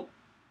will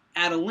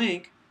add a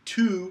link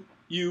to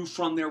you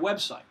from their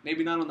website.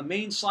 Maybe not on the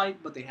main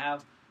site, but they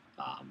have,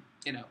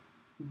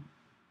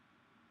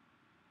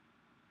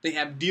 they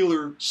have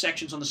dealer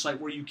sections on the site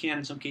where you can,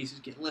 in some cases,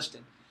 get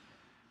listed.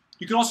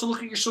 You can also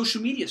look at your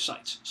social media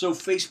sites. So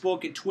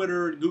Facebook and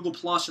Twitter and Google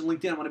Plus and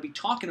LinkedIn. I'm going to be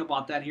talking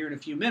about that here in a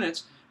few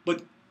minutes.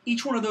 But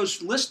each one of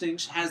those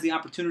listings has the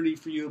opportunity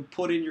for you to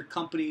put in your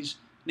company's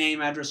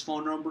name, address,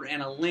 phone number,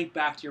 and a link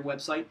back to your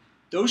website.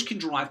 Those can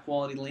drive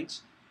quality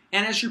links.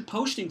 And as you're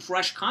posting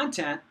fresh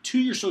content to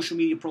your social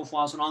media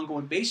profiles on an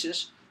ongoing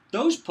basis,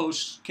 those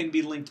posts can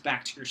be linked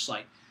back to your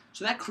site.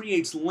 So that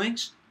creates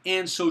links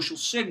and social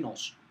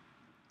signals.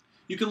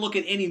 You can look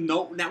at any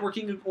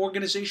networking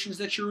organizations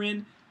that you're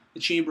in, the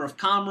Chamber of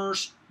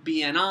Commerce,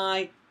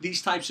 BNI,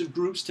 these types of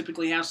groups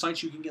typically have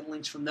sites. You can get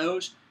links from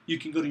those. You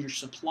can go to your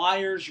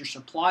suppliers, your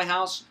supply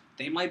house.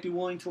 They might be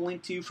willing to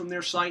link to you from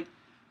their site.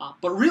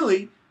 But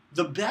really,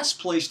 the best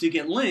place to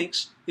get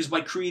links is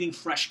by creating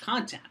fresh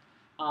content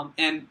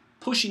and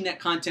pushing that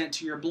content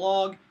to your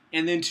blog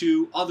and then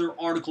to other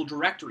article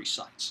directory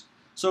sites.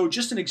 So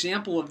just an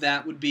example of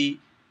that would be,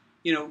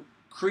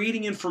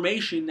 creating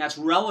information that's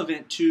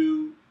relevant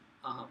to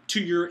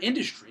your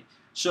industry.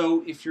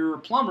 So if you're a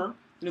plumber,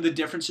 the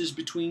differences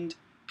between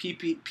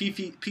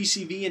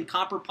PCV and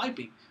copper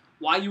piping,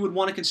 why you would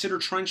want to consider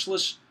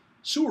trenchless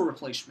sewer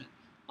replacement,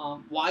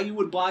 why you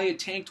would buy a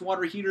tanked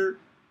water heater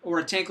or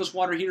a tankless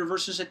water heater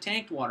versus a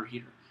tanked water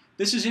heater.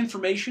 This is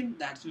information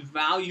that's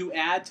value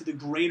add to the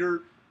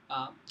greater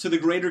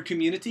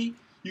community.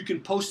 You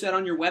can post that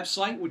on your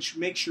website, which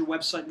makes your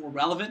website more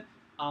relevant.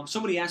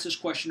 Somebody asked this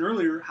question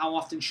earlier, how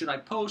often should I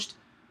post?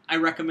 I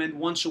recommend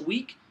once a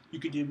week. You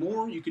could do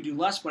more, you could do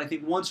less, but I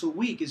think once a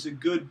week is a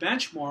good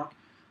benchmark.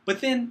 But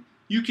then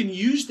you can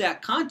use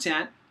that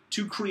content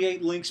to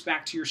create links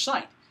back to your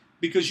site,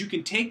 because you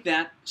can take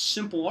that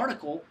simple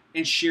article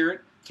and share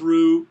it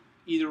through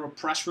either a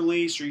press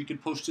release, or you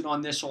could post it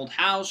on This Old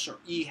House or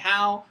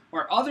eHow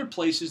or other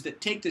places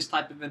that take this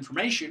type of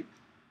information,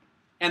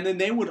 and then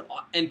they would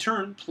in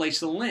turn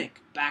place a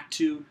link back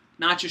to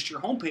not just your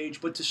homepage,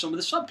 but to some of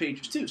the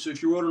subpages too. So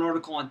if you wrote an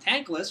article on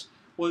tankless,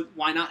 well,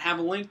 why not have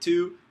a link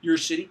to your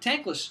city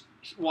tankless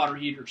water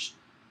heaters?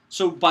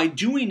 So by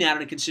doing that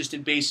on a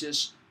consistent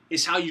basis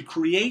is how you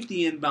create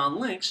the inbound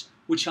links,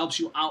 which helps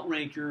you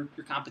outrank your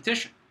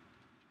competition.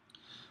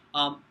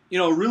 A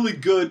really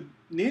good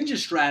ninja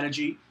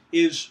strategy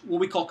is what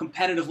we call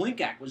competitive link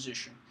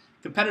acquisition.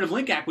 Competitive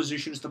link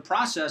acquisition is the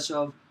process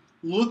of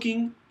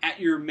looking at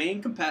your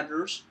main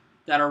competitors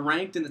that are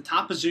ranked in the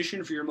top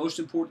position for your most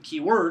important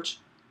keywords,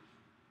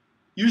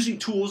 using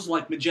tools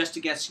like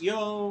Majestic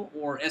SEO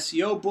or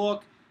SEO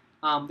Book.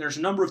 There's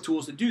a number of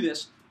tools that do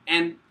this,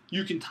 and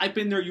you can type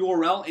in their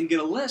URL and get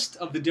a list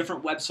of the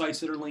different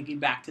websites that are linking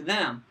back to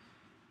them.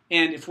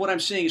 And if what I'm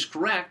saying is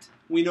correct,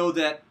 we know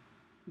that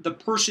the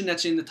person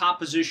that's in the top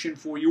position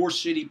for your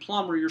city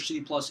plumber, your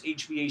city plus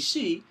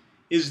HVAC,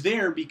 is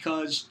there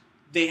because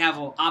they have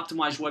an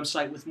optimized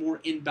website with more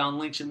inbound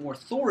links and more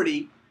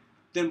authority.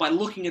 Then by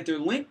looking at their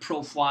link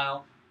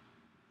profile,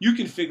 you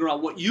can figure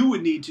out what you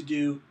would need to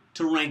do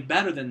to rank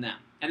better than them.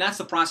 And that's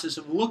the process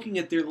of looking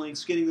at their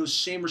links, getting those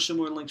same or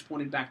similar links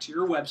pointed back to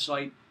your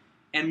website,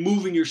 and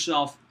moving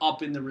yourself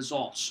up in the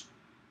results.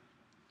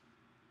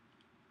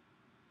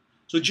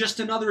 So just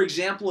another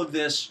example of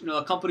this,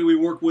 a company we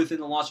work with in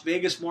the Las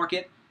Vegas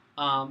market,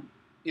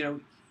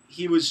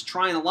 he was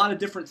trying a lot of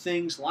different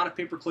things, a lot of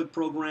pay-per-click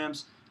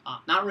programs,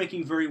 not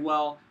ranking very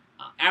well.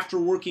 After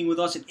working with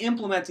us and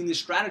implementing this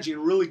strategy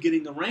and really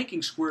getting the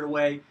ranking squared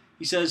away,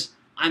 he says,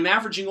 I'm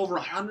averaging over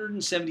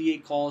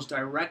 178 calls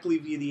directly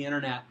via the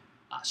internet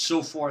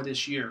so far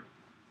this year.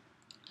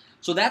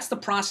 So that's the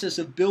process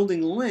of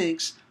building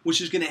links, which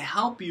is going to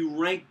help you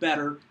rank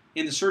better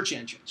in the search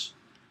engines.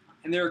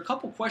 And there are a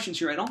couple questions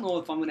here. I don't know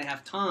if I'm going to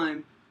have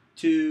time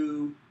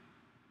to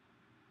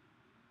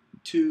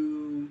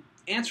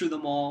answer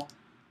them all.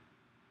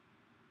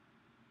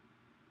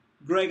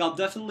 Greg, I'll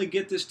definitely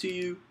get this to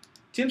you.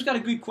 Tim's got a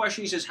good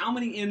question. He says, how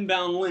many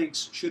inbound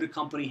links should a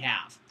company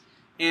have?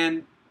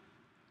 And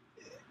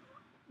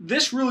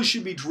this really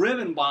should be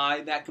driven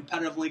by that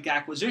competitive link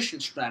acquisition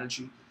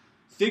strategy.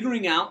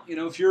 Figuring out,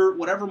 if you're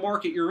whatever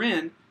market you're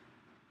in,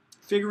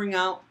 figuring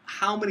out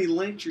how many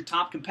links your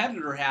top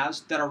competitor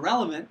has that are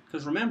relevant,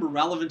 because remember,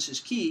 relevance is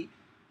key.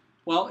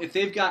 Well, if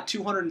they've got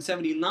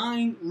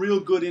 279 real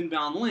good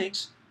inbound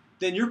links,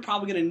 then you're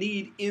probably going to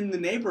need in the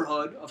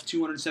neighborhood of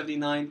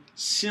 279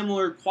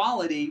 similar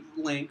quality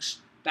links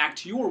back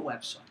to your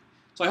website.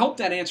 So I hope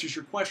that answers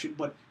your question,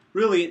 but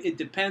really it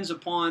depends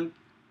upon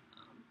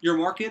your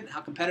market,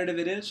 how competitive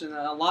it is, and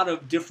a lot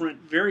of different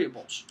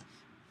variables.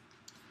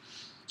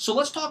 So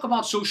let's talk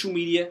about social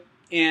media,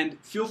 and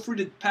feel free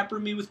to pepper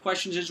me with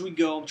questions as we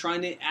go. I'm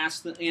trying to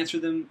answer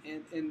them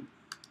in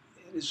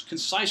as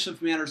concise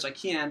of a manner as I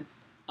can.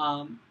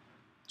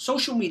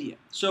 Social media.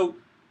 So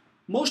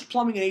most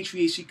plumbing and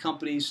HVAC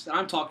companies that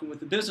I'm talking with,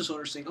 the business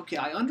owners, think, okay,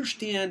 I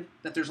understand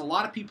that there's a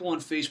lot of people on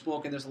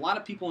Facebook and there's a lot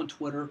of people on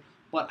Twitter,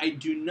 but I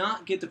do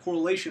not get the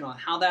correlation on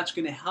how that's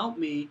going to help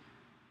me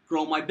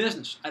grow my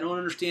business. I don't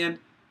understand,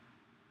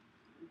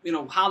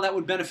 how that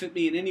would benefit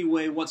me in any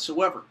way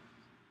whatsoever.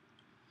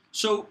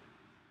 So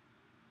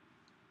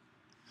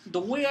the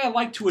way I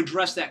like to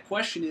address that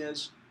question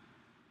is,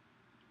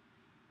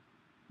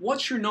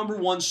 what's your number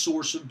one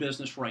source of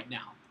business right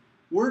now?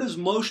 Where does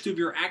most of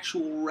your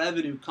actual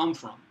revenue come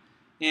from?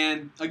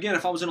 And again,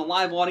 if I was in a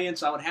live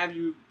audience, I would have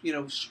you,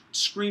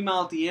 scream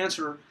out the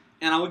answer,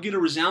 and I would get a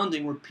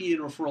resounding repeat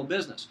and referral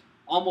business.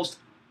 Almost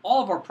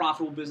all of our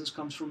profitable business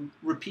comes from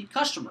repeat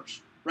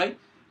customers, right?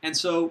 And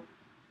so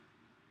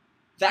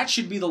that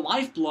should be the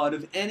lifeblood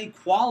of any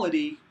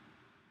quality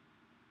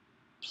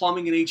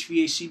plumbing and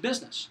HVAC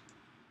business.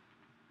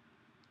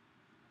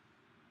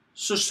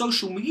 So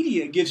social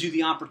media gives you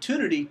the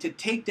opportunity to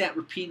take that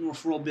repeat and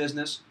referral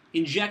business,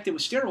 inject it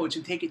with steroids,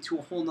 and take it to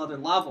a whole nother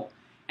level.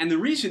 And the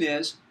reason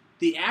is,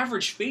 the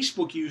average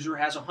Facebook user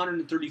has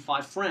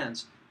 135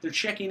 friends. They're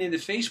checking into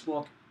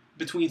Facebook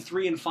between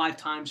 3 and 5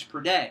 times per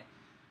day.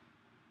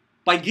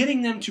 By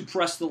getting them to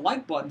press the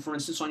like button, for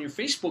instance, on your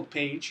Facebook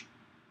page,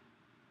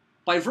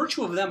 by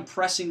virtue of them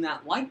pressing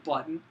that like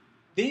button,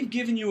 they've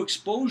given you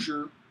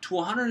exposure to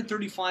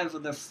 135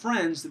 of the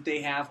friends that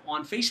they have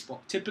on Facebook,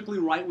 typically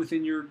right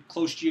within your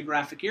close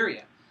geographic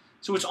area.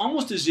 So it's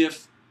almost as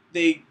if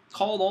they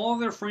called all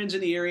of their friends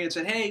in the area and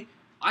said, hey,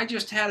 I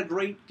just had a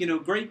great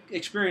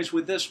experience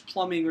with this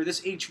plumbing or this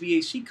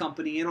HVAC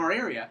company in our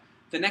area.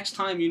 The next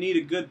time you need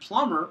a good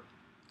plumber,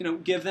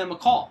 give them a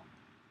call.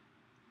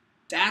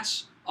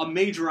 That's a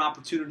major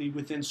opportunity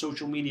within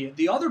social media.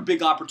 The other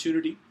big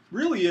opportunity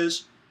really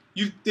is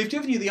they've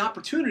given you the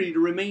opportunity to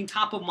remain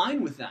top of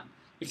mind with them.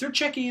 If they're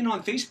checking in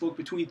on Facebook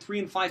between 3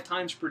 and 5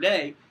 times per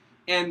day,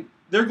 and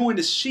they're going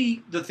to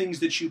see the things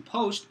that you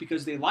post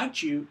because they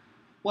liked you,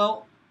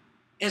 well,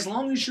 as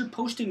long as you're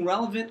posting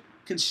relevant,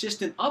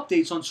 consistent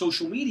updates on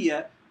social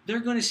media, they're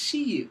going to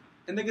see you.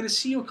 And they're going to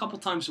see you a couple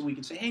times a week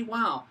and say, hey,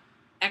 wow,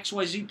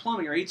 XYZ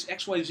Plumbing or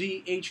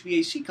XYZ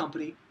HVAC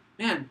company,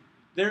 man,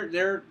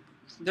 they're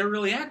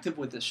really active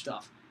with this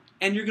stuff.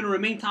 And you're going to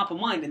remain top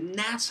of mind. And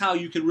that's how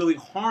you can really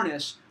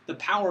harness the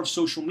power of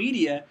social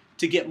media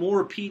to get more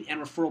repeat and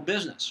referral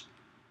business.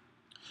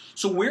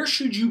 So where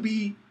should you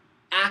be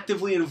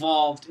actively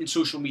involved in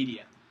social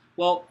media?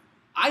 Well,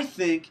 I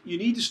think you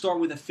need to start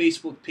with a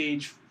Facebook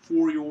page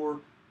for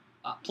your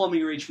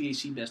plumbing or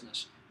HVAC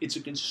business. It's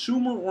a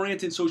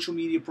consumer-oriented social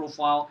media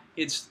profile.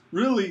 It's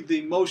really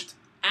the most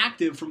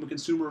active from a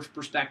consumer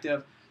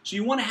perspective. So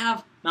you want to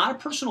have not a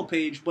personal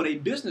page, but a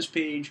business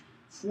page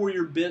for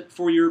your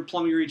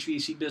plumbing or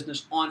HVAC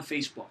business on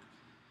Facebook.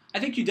 I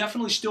think you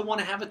definitely still want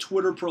to have a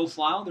Twitter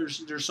profile.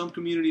 There's some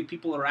community of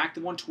people that are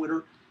active on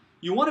Twitter.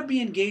 You want to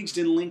be engaged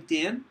in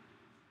LinkedIn,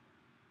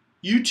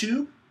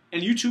 YouTube.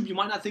 And YouTube, you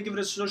might not think of it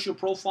as a social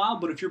profile,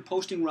 but if you're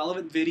posting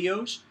relevant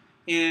videos,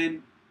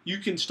 and you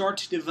can start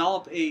to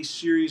develop a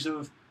series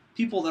of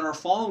people that are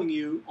following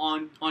you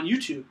on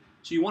YouTube.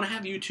 So you want to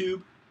have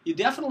YouTube. You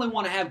definitely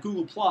want to have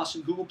Google+,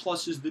 and Google+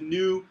 is the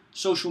new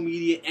social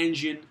media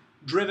engine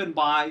driven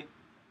by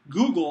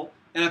Google,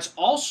 and it's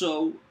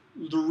also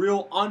the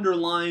real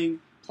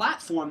underlying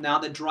platform now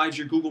that drives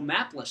your Google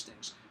map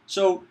listings.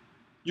 So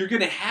you're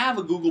going to have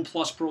a Google+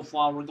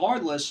 profile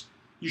regardless.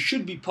 You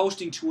should be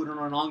posting to it on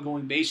an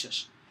ongoing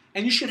basis.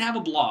 And you should have a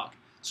blog.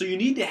 So you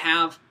need to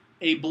have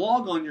a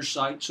blog on your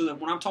site so that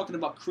when I'm talking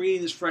about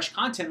creating this fresh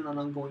content on an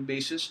ongoing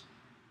basis,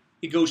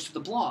 it goes to the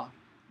blog.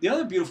 The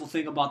other beautiful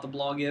thing about the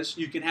blog is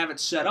you can have it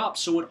set up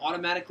so it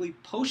automatically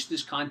posts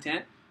this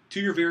content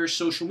to your various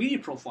social media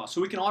profiles.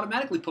 So we can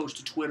automatically post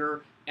to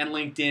Twitter and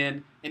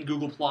LinkedIn and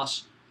Google+.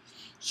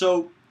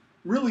 So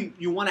really,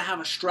 you want to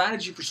have a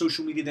strategy for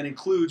social media that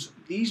includes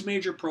these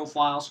major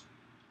profiles.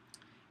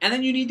 And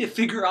then you need to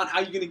figure out how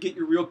you're going to get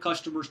your real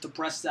customers to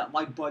press that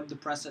like button, to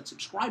press that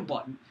subscribe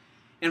button.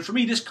 And for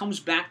me, this comes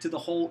back to the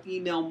whole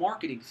email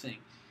marketing thing.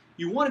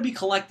 You want to be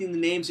collecting the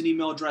names and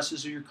email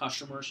addresses of your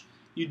customers.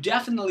 You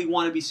definitely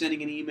want to be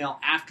sending an email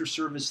after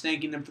service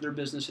thanking them for their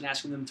business and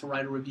asking them to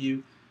write a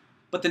review.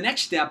 But the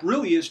next step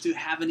really is to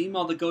have an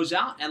email that goes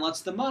out and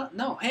lets them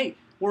know, hey,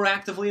 we're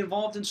actively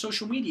involved in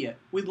social media.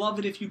 We'd love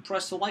it if you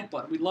press the like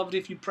button. We'd love it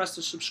if you press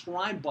the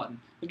subscribe button.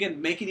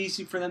 Again, make it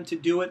easy for them to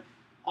do it.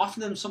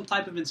 Offer them some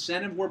type of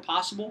incentive where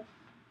possible,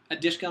 a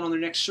discount on their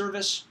next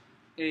service,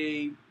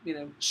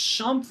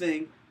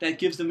 something that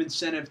gives them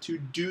incentive to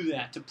do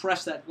that, to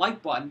press that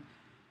like button.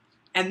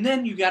 And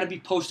then you got to be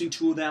posting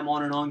to them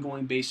on an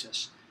ongoing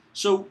basis.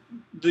 So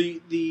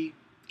the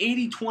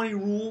 80-20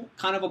 rule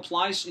kind of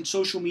applies in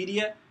social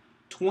media.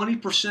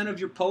 20% of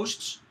your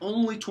posts,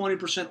 only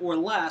 20% or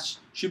less,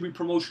 should be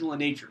promotional in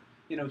nature.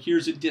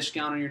 Here's a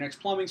discount on your next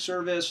plumbing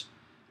service.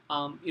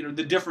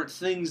 The different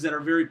things that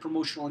are very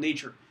promotional in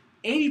nature.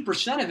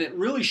 80% of it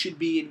really should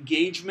be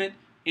engagement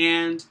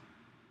and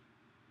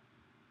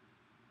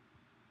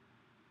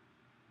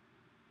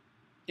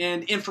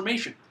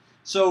information.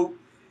 So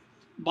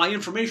by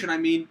information, I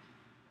mean,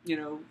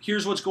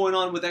 here's what's going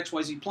on with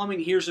XYZ Plumbing.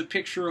 Here's a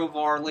picture of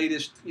our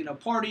latest,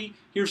 party.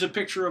 Here's a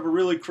picture of a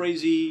really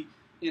crazy,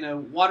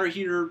 water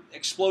heater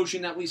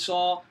explosion that we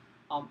saw.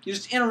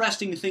 Just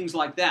interesting things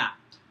like that.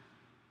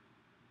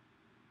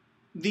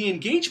 The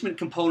engagement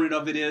component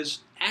of it is,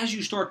 as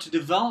you start to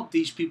develop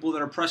these people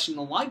that are pressing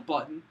the like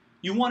button,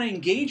 you want to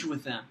engage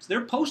with them. So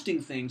they're posting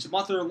things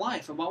about their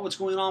life, about what's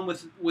going on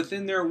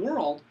within their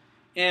world,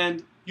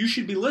 and you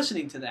should be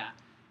listening to that.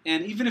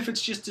 And even if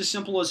it's just as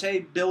simple as, hey,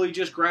 Billy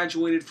just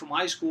graduated from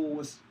high school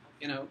with,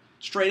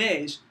 straight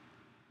A's.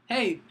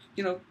 Hey,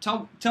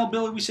 tell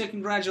Billy we say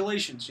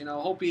congratulations.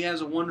 Hope he has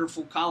a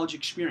wonderful college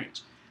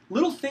experience.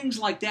 Little things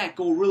like that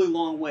go a really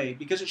long way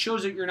because it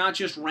shows that you're not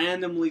just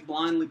randomly,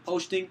 blindly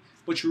posting,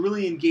 but you're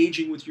really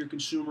engaging with your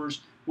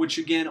consumers, which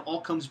again all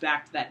comes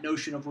back to that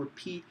notion of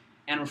repeat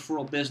and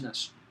referral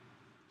business.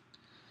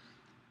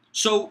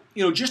 So,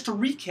 just to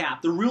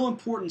recap, the real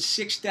important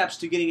 6 steps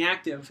to getting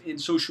active in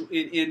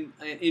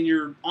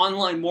your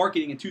online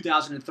marketing in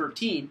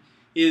 2013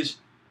 is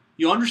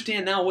you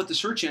understand now what the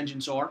search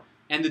engines are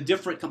and the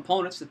different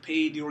components, the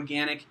paid, the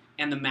organic,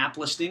 and the map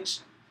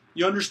listings.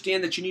 You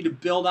understand that you need to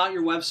build out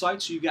your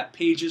website so you've got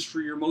pages for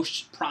your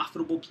most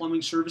profitable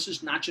plumbing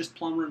services, not just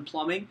plumber and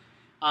plumbing.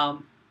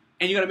 And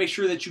you got to make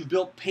sure that you've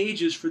built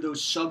pages for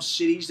those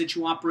sub-cities that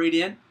you operate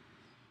in.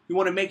 You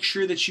want to make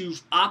sure that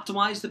you've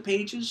optimized the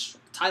pages,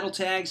 title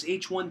tags,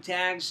 H1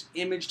 tags,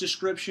 image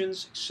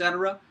descriptions,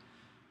 etc.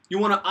 You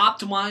want to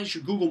optimize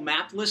your Google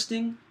map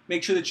listing.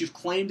 Make sure that you've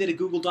claimed it at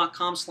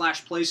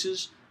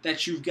google.com/places,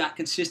 that you've got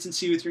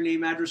consistency with your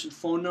name, address, and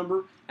phone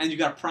number, and you've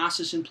got a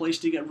process in place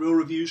to get real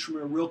reviews from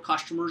your real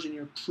customers in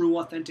your true,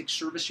 authentic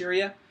service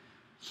area.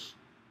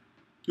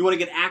 You want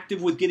to get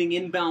active with getting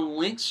inbound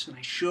links, and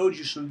I showed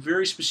you some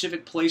very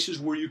specific places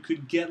where you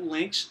could get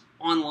links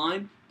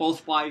online,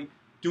 both by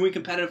doing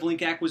competitive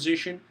link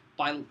acquisition,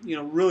 by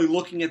really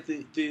looking at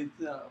the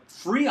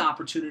free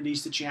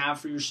opportunities that you have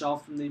for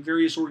yourself from the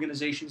various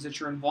organizations that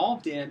you're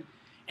involved in,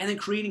 and then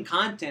creating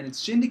content and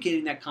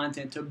syndicating that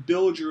content to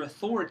build your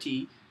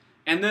authority,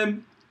 and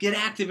then get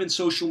active in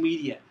social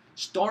media.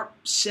 Start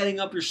setting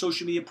up your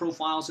social media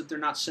profiles if they're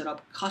not set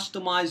up,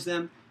 customize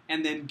them,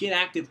 and then get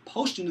active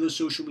posting to those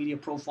social media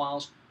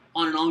profiles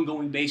on an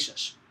ongoing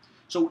basis.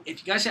 So if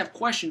you guys have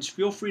questions,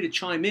 feel free to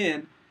chime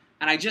in,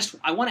 and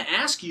I want to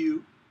ask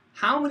you,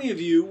 how many of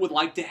you would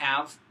like to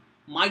have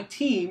my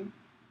team,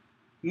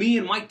 me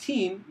and my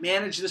team,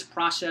 manage this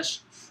process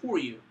for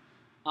you?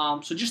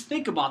 So just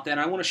think about that.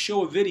 I want to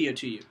show a video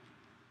to you.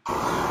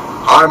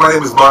 Hi, my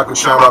name is Mark with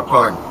Shamrock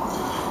Plumbing.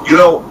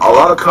 A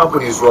lot of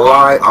companies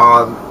rely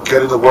on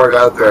getting the word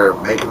out there,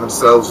 making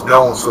themselves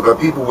known so that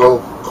people will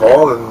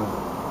call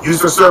and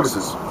use their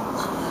services.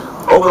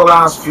 Over the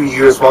last few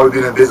years while we've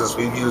been in business,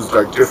 we've used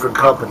different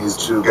companies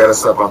to get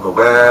us up on the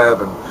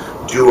web and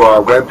do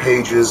our web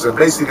pages and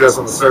basically get us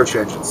on the search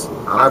engines.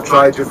 And I've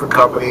tried different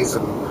companies,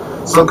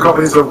 and some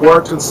companies have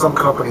worked and some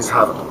companies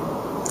haven't.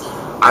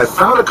 I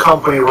found a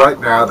company right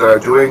now that are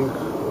doing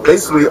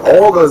basically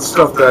all the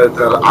stuff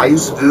that I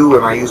used to do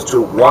and I used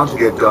to want to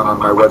get done on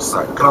my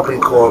website. A company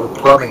called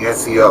Plumbing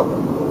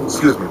SEO.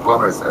 Excuse me,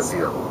 Plumber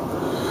SEO.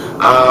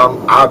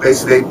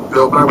 Basically, they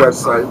built my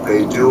website,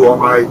 they do all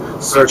my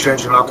search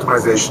engine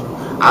optimization,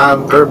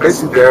 and they're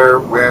basically there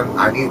when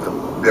I need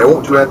them. They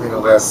won't do anything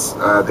unless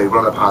they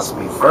run it past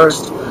me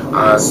first,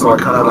 so I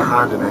kind of have a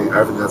hand in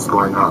everything that's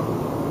going on.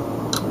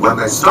 When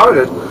they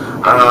started,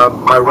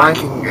 my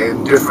ranking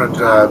in different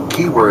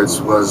keywords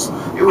was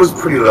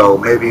pretty low,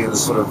 maybe in the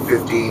sort of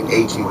 15,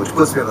 18, which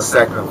puts me on the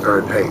second and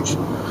third page.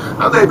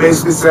 And they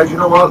basically said, you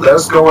know what, let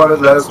us go on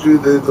it, let us do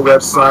the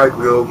website,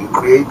 we'll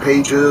create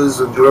pages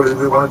and do everything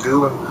we want to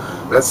do,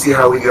 and let's see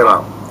how we get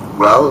on.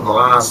 Well, in the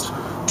last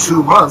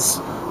 2 months,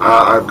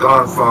 I've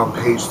gone from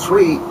page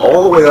 3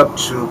 all the way up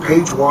to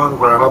page 1,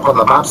 where I'm up on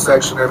the map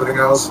section and everything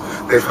else.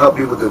 They've helped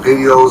me with the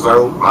videos.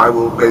 I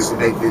will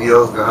basically make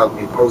videos, they'll help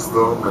me post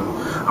them,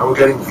 and we're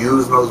getting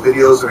views in those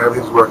videos, and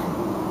everything's working.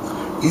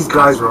 These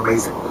guys are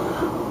amazing.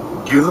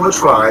 Give them a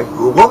try.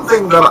 The one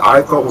thing that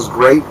I thought was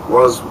great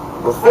was,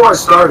 before I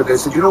started, they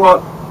said, you know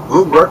what,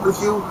 we'll work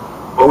with you,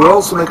 but we'll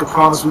also make a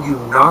promise with you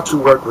not to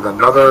work with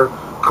another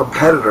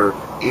competitor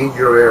in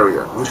your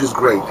area, which is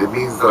great. It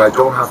means that I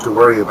don't have to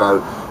worry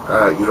about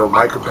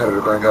my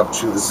competitor going up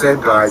to the same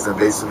guys, and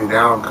basically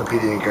now I'm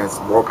competing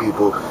against more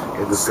people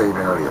in the same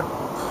area.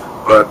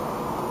 But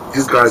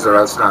these guys are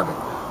outstanding.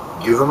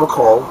 Give them a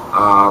call.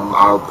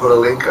 I'll put a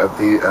link at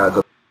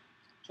the.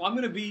 So I'm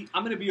going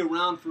to be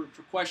around for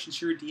questions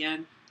here at the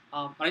end.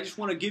 But I just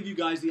want to give you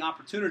guys the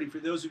opportunity, for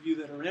those of you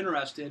that are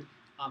interested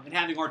in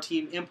having our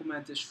team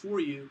implement this for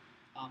you.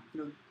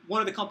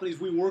 One of the companies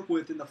we work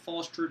with in the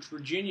Falls Church,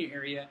 Virginia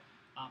area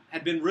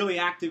had been really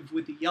active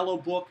with the Yellow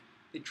Book.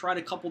 They tried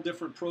a couple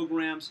different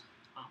programs.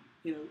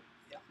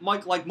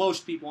 Mike, like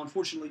most people,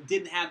 unfortunately,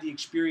 didn't have the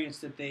experience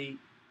that they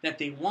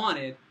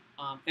wanted.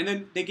 And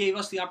then they gave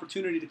us the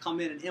opportunity to come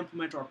in and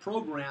implement our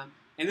program.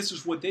 And this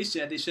is what they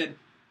said. They said,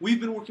 we've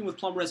been working with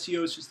Plumber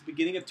SEO since the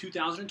beginning of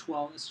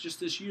 2012. It's just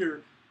this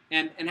year.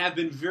 And have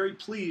been very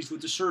pleased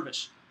with the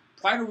service.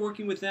 Prior to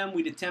working with them,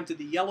 we'd attempted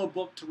the Yellow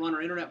Book to run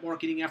our internet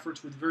marketing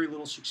efforts with very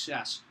little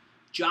success.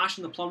 Josh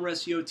and the Plumber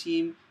SEO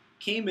team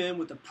came in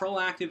with a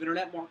proactive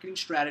internet marketing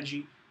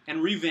strategy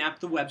and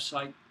revamped the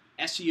website,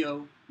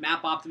 SEO,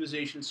 map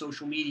optimization, and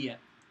social media.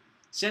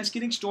 Since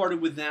getting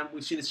started with them,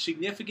 we've seen a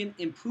significant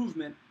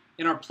improvement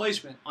in our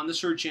placement on the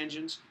search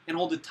engines and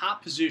hold the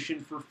top position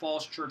for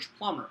Falls Church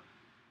Plumber,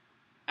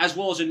 as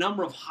well as a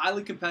number of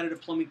highly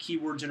competitive plumbing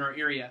keywords in our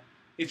area.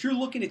 If you're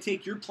looking to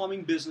take your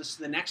plumbing business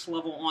to the next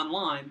level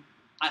online,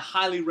 I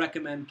highly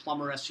recommend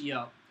Plumber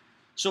SEO.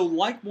 So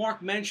like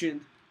Mark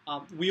mentioned,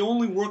 we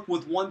only work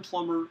with one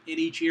plumber in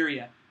each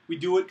area. We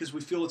do it because we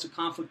feel it's a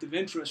conflict of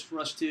interest for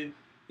us to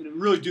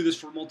really do this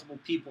for multiple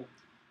people.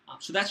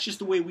 So that's just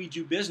the way we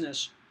do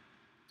business.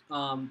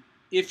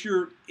 If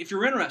you're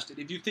interested,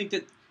 if you think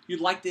that you'd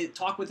like to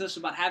talk with us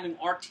about having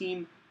our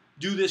team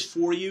do this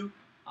for you,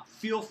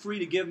 feel free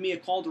to give me a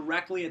call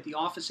directly at the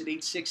office at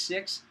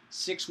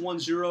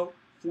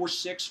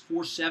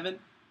 866-610-4647,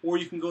 or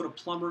you can go to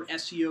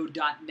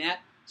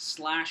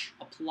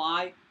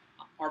plumberseo.net/apply.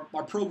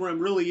 Our program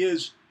really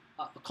is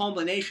a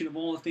combination of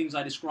all the things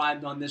I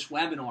described on this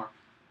webinar.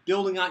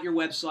 Building out your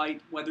website,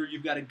 whether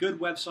you've got a good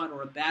website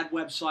or a bad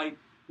website,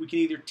 we can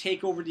either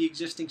take over the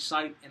existing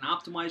site and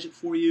optimize it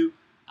for you.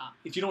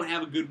 If you don't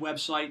have a good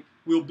website,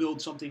 we'll build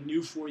something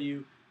new for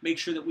you. Make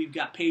sure that we've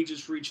got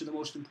pages for each of the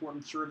most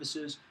important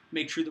services.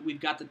 Make sure that we've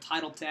got the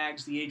title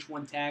tags, the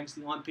H1 tags,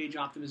 the on-page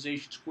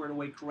optimization squared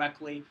away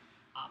correctly.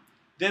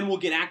 Then we'll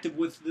get active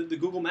with the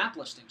Google Map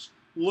listings,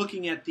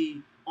 looking at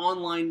the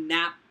online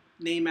NAP,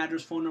 name,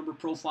 address, phone number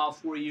profile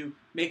for you,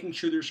 making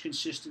sure there's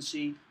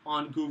consistency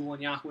on Google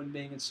and Yahoo and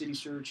Bing and City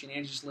Search and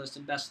Angie's List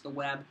and Best of the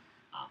Web.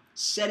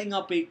 Setting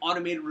up a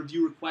automated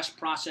review request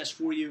process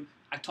for you.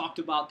 I talked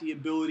about the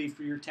ability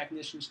for your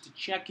technicians to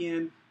check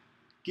in,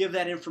 give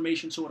that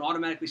information so it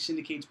automatically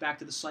syndicates back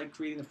to the site,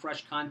 creating the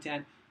fresh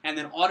content, and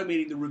then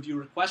automating the review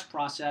request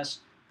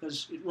process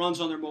because it runs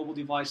on their mobile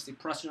device. They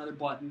press another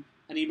button,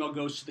 an email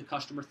goes to the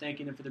customer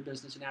thanking them for their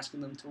business and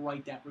asking them to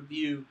write that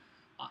review.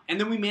 And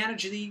then we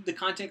manage the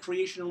content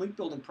creation and link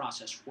building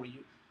process for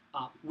you.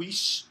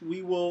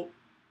 We will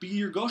be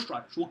your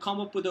ghostwriters. We'll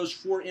come up with those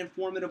 4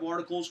 informative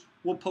articles.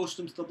 We'll post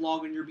them to the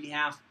blog on your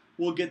behalf.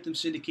 We'll get them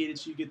syndicated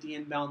so you get the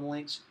inbound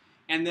links.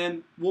 And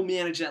then we'll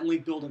manage that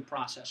link building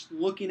process,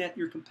 looking at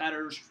your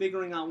competitors,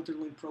 figuring out what their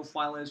link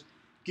profile is,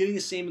 getting the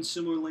same and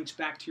similar links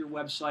back to your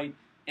website,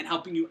 and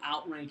helping you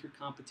outrank your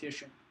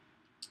competition.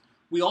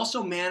 We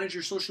also manage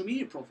your social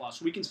media profiles.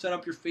 So we can set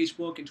up your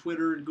Facebook and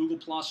Twitter and Google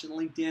Plus and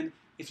LinkedIn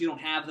if you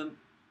don't have them.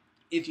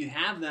 If you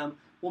have them,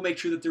 we'll make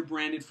sure that they're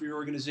branded for your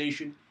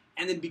organization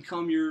and then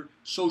become your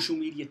social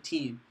media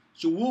team.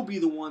 So we'll be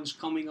the ones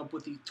coming up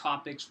with the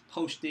topics,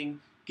 posting,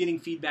 getting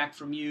feedback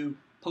from you,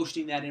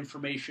 posting that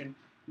information,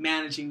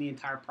 managing the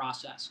entire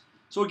process.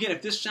 So again,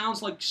 if this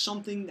sounds like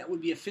something that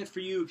would be a fit for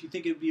you, if you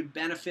think it would be a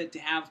benefit to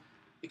have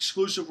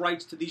exclusive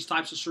rights to these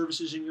types of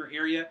services in your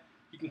area,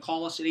 you can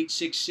call us at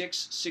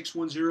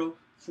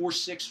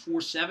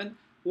 866-610-4647,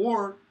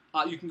 or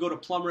you can go to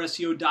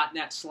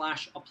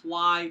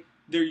plumberseo.net/apply.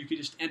 There you can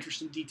just enter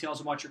some details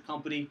about your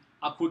company.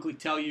 I'll quickly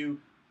tell you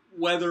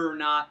whether or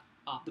not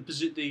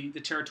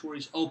the territory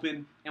is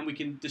open, and we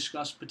can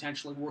discuss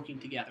potentially working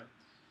together.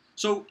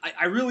 So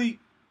I really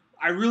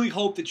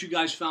hope that you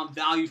guys found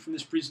value from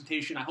this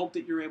presentation. I hope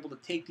that you're able to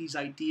take these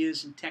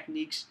ideas and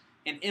techniques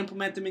and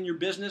implement them in your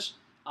business.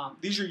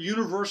 These are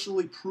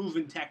universally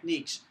proven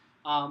techniques,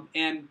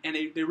 and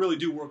they really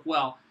do work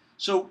well.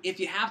 So if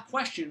you have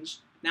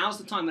questions, now's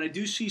the time. And I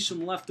do see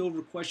some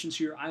leftover questions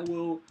here. I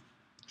will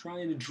try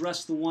and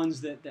address the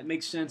ones that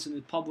make sense in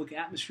the public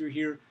atmosphere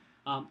here.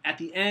 At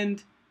the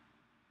end,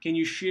 can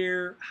you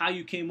share how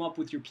you came up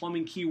with your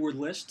plumbing keyword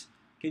list?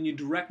 Can you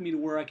direct me to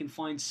where I can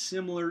find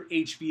similar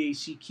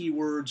HVAC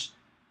keywords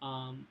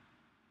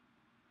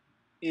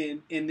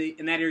in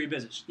that area of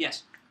business?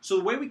 Yes. So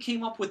the way we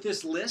came up with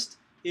this list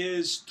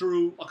is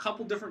through a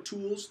couple different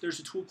tools. There's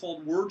a tool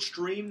called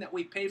WordStream that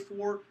we pay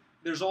for.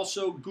 There's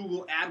also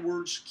Google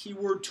AdWords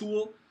keyword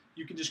tool.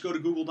 You can just go to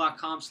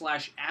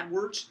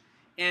google.com/AdWords.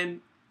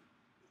 And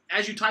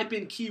as you type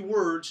in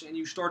keywords and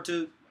you start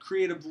to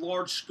create a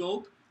large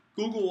scope,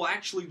 Google will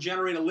actually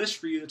generate a list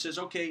for you that says,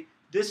 okay,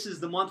 this is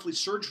the monthly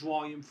search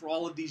volume for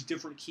all of these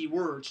different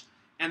keywords.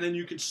 And then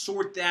you can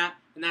sort that,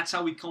 and that's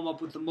how we come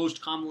up with the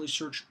most commonly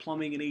searched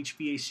plumbing and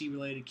HVAC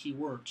related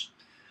keywords.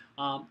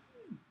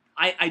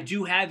 I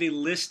do have a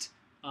list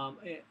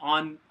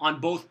on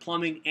both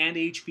plumbing and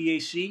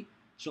HVAC,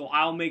 so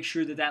I'll make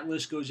sure that that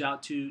list goes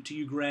out to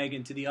you, Greg,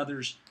 and to the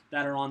others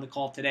that are on the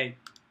call today.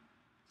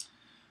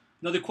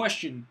 Another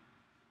question.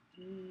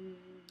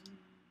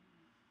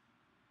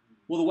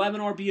 Will the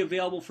webinar be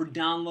available for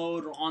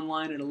download or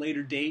online at a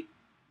later date?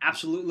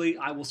 Absolutely.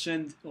 I will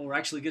send, or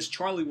actually I guess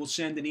Charlie will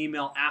send an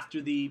email after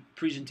the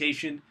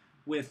presentation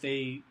with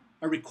a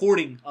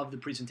recording of the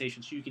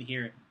presentation so you can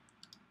hear it.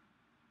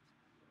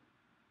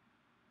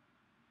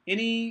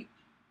 Any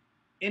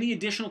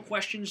additional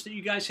questions that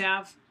you guys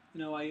have?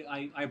 You know,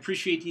 I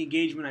appreciate the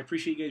engagement. I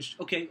appreciate you guys.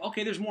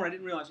 Okay, there's more. I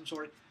didn't realize. I'm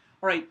sorry.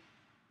 All right.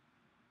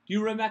 Do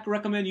you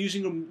recommend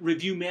using a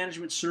review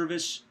management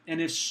service? And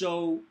if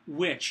so,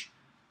 which?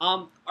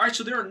 All right,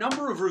 so there are a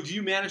number of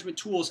review management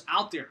tools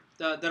out there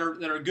that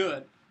are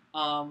good.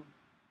 Wow,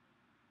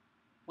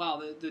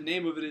 the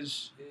name of it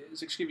is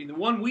excuse me. The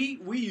one we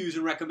use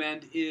and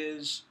recommend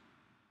is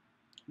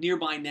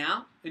Nearby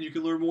Now, and you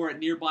can learn more at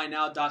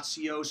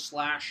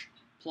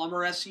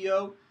nearbynow.co/Plumber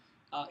SEO.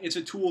 It's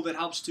a tool that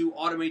helps to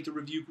automate the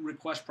review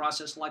request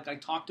process, like I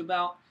talked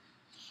about.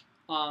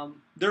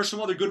 There are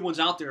some other good ones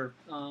out there.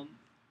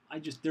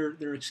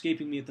 They're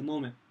escaping me at the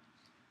moment.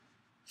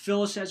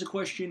 Phyllis has a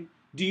question.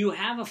 Do you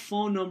have a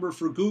phone number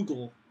for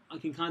Google? I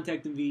can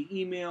contact them via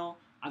email.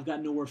 I've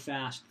got nowhere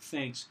fast.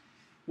 Thanks.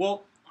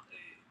 Well,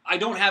 I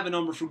don't have a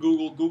number for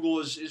Google. Google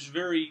is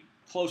very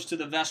close to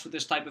the vest with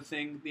this type of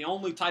thing. The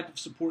only type of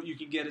support you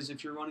can get is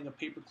if you're running a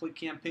pay-per-click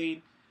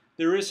campaign.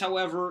 There is,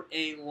 however,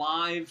 a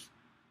live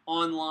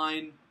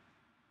online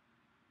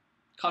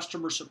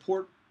customer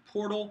support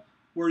portal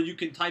where you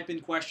can type in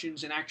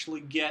questions and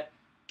actually get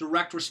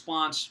direct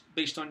response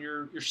based on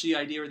your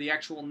CID or the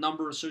actual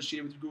number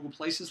associated with your Google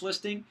Places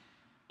listing.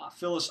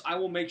 Phyllis, I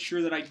will make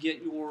sure that I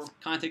get your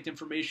contact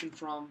information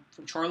from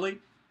Charlie,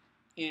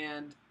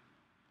 and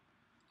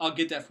I'll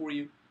get that for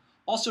you.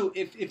 Also,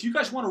 if you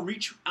guys want to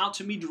reach out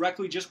to me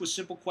directly just with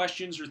simple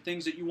questions or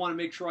things that you want to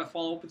make sure I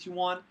follow up with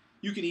you on,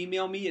 you can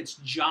email me. It's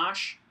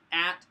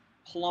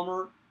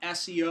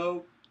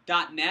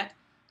josh@plumberseo.net.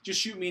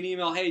 Just shoot me an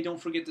email. Hey, don't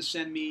forget to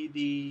send me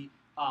the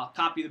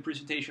copy of the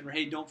presentation, or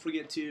hey, don't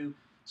forget to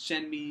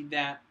send me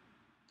that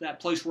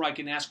place where I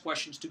can ask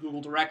questions to Google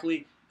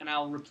directly, and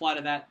I'll reply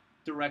to that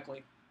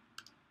directly.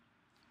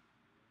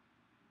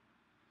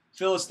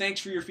 Phyllis,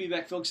 thanks for your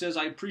feedback. Phil says,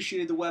 I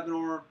appreciated the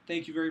webinar.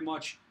 Thank you very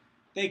much.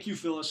 Thank you,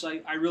 Phyllis.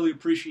 I really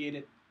appreciate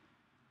it.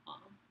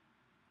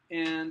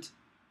 And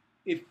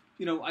if,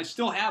 I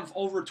still have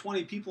over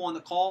 20 people on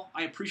the call.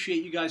 I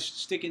appreciate you guys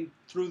sticking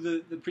through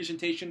the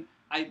presentation.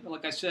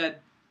 Like I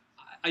said,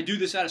 I do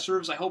this out of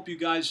service. I hope you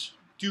guys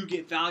do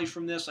get value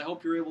from this. I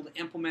hope you're able to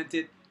implement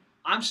it.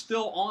 I'm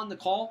still on the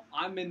call.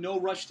 I'm in no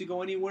rush to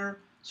go anywhere.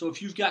 So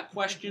if you've got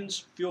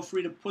questions, feel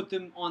free to put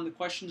them on the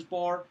questions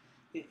bar.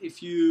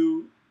 If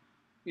you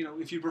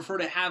prefer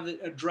to have it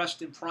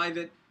addressed in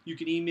private, you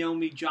can email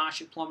me,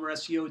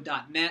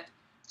 josh@plumberseo.net.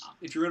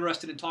 If you're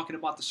interested in talking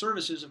about the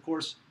services, of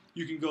course,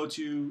 you can go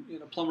to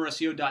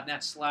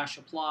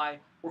plumberseo.net/apply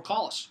or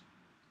call us.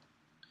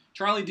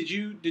 Charlie, did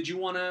you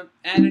want to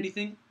add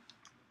anything?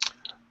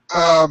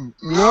 No,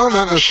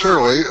 not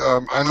necessarily.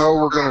 I know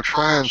we're going to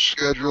try and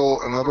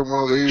schedule another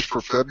one of these for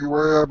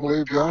February, I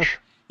believe, Josh.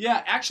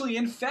 Yeah, actually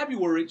in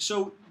February.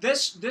 So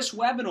this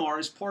webinar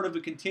is part of a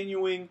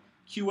continuing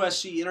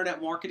QSC Internet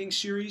Marketing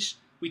Series.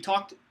 We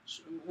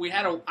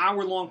had an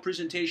hour-long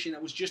presentation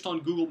that was just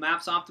on Google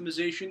Maps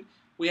optimization.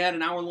 We had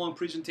an hour-long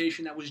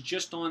presentation that was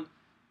just on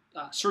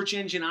search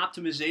engine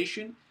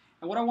optimization.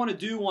 And what we're going to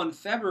do on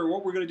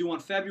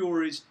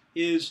February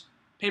is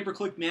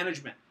pay-per-click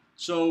management.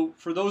 So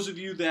for those of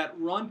you that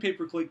run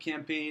pay-per-click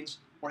campaigns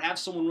or have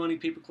someone running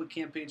pay-per-click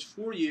campaigns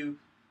for you,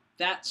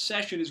 that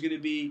session is going to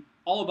be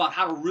all about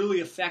how to really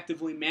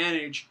effectively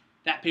manage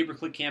that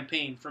pay-per-click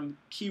campaign, from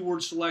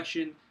keyword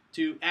selection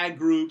to ad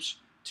groups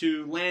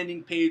to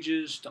landing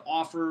pages to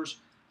offers,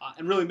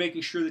 and really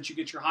making sure that you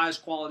get your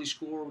highest quality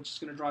score, which is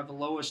going to drive the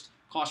lowest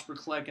cost per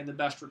click and the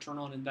best return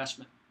on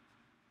investment.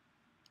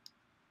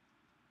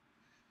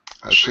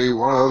 I see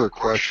one other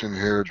question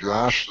here,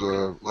 Josh.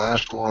 The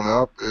last one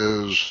up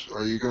is,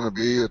 are you going to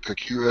be at the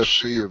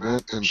QSC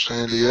event in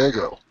San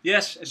Diego?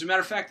 Yes, as a matter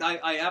of fact,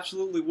 I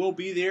absolutely will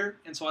be there,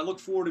 and so I look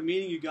forward to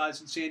meeting you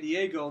guys in San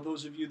Diego,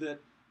 those of you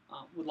that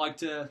would like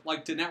to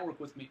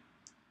network with me.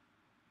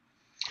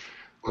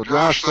 Well,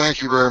 Josh,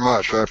 thank you very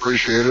much. I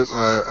appreciate it.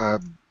 I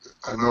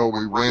know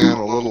we ran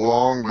a little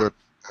long, but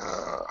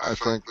I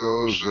think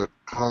those that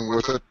hung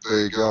with it,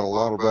 they got a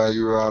lot of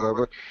value out of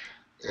it.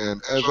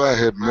 And as I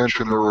had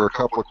mentioned, there were a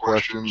couple of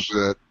questions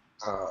that,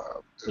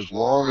 as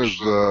long as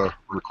the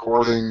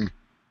recording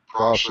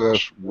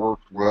process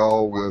worked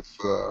well with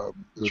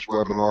this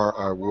webinar,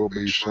 I will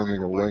be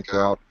sending a link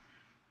out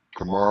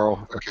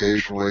tomorrow.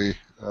 Occasionally,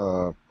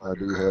 I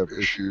do have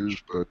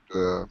issues, but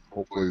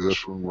hopefully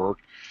this one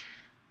worked.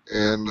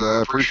 And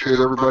I appreciate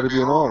everybody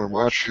being on, and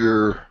watch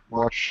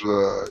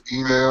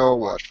email,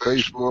 watch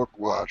Facebook,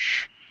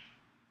 watch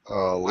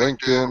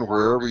LinkedIn,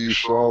 wherever you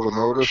saw the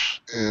notice,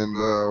 and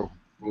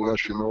we'll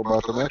let you know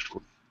about the next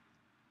one.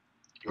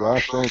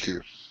 Josh, thank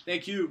you.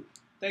 Thank you.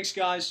 Thanks,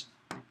 guys.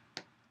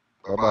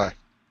 Bye-bye.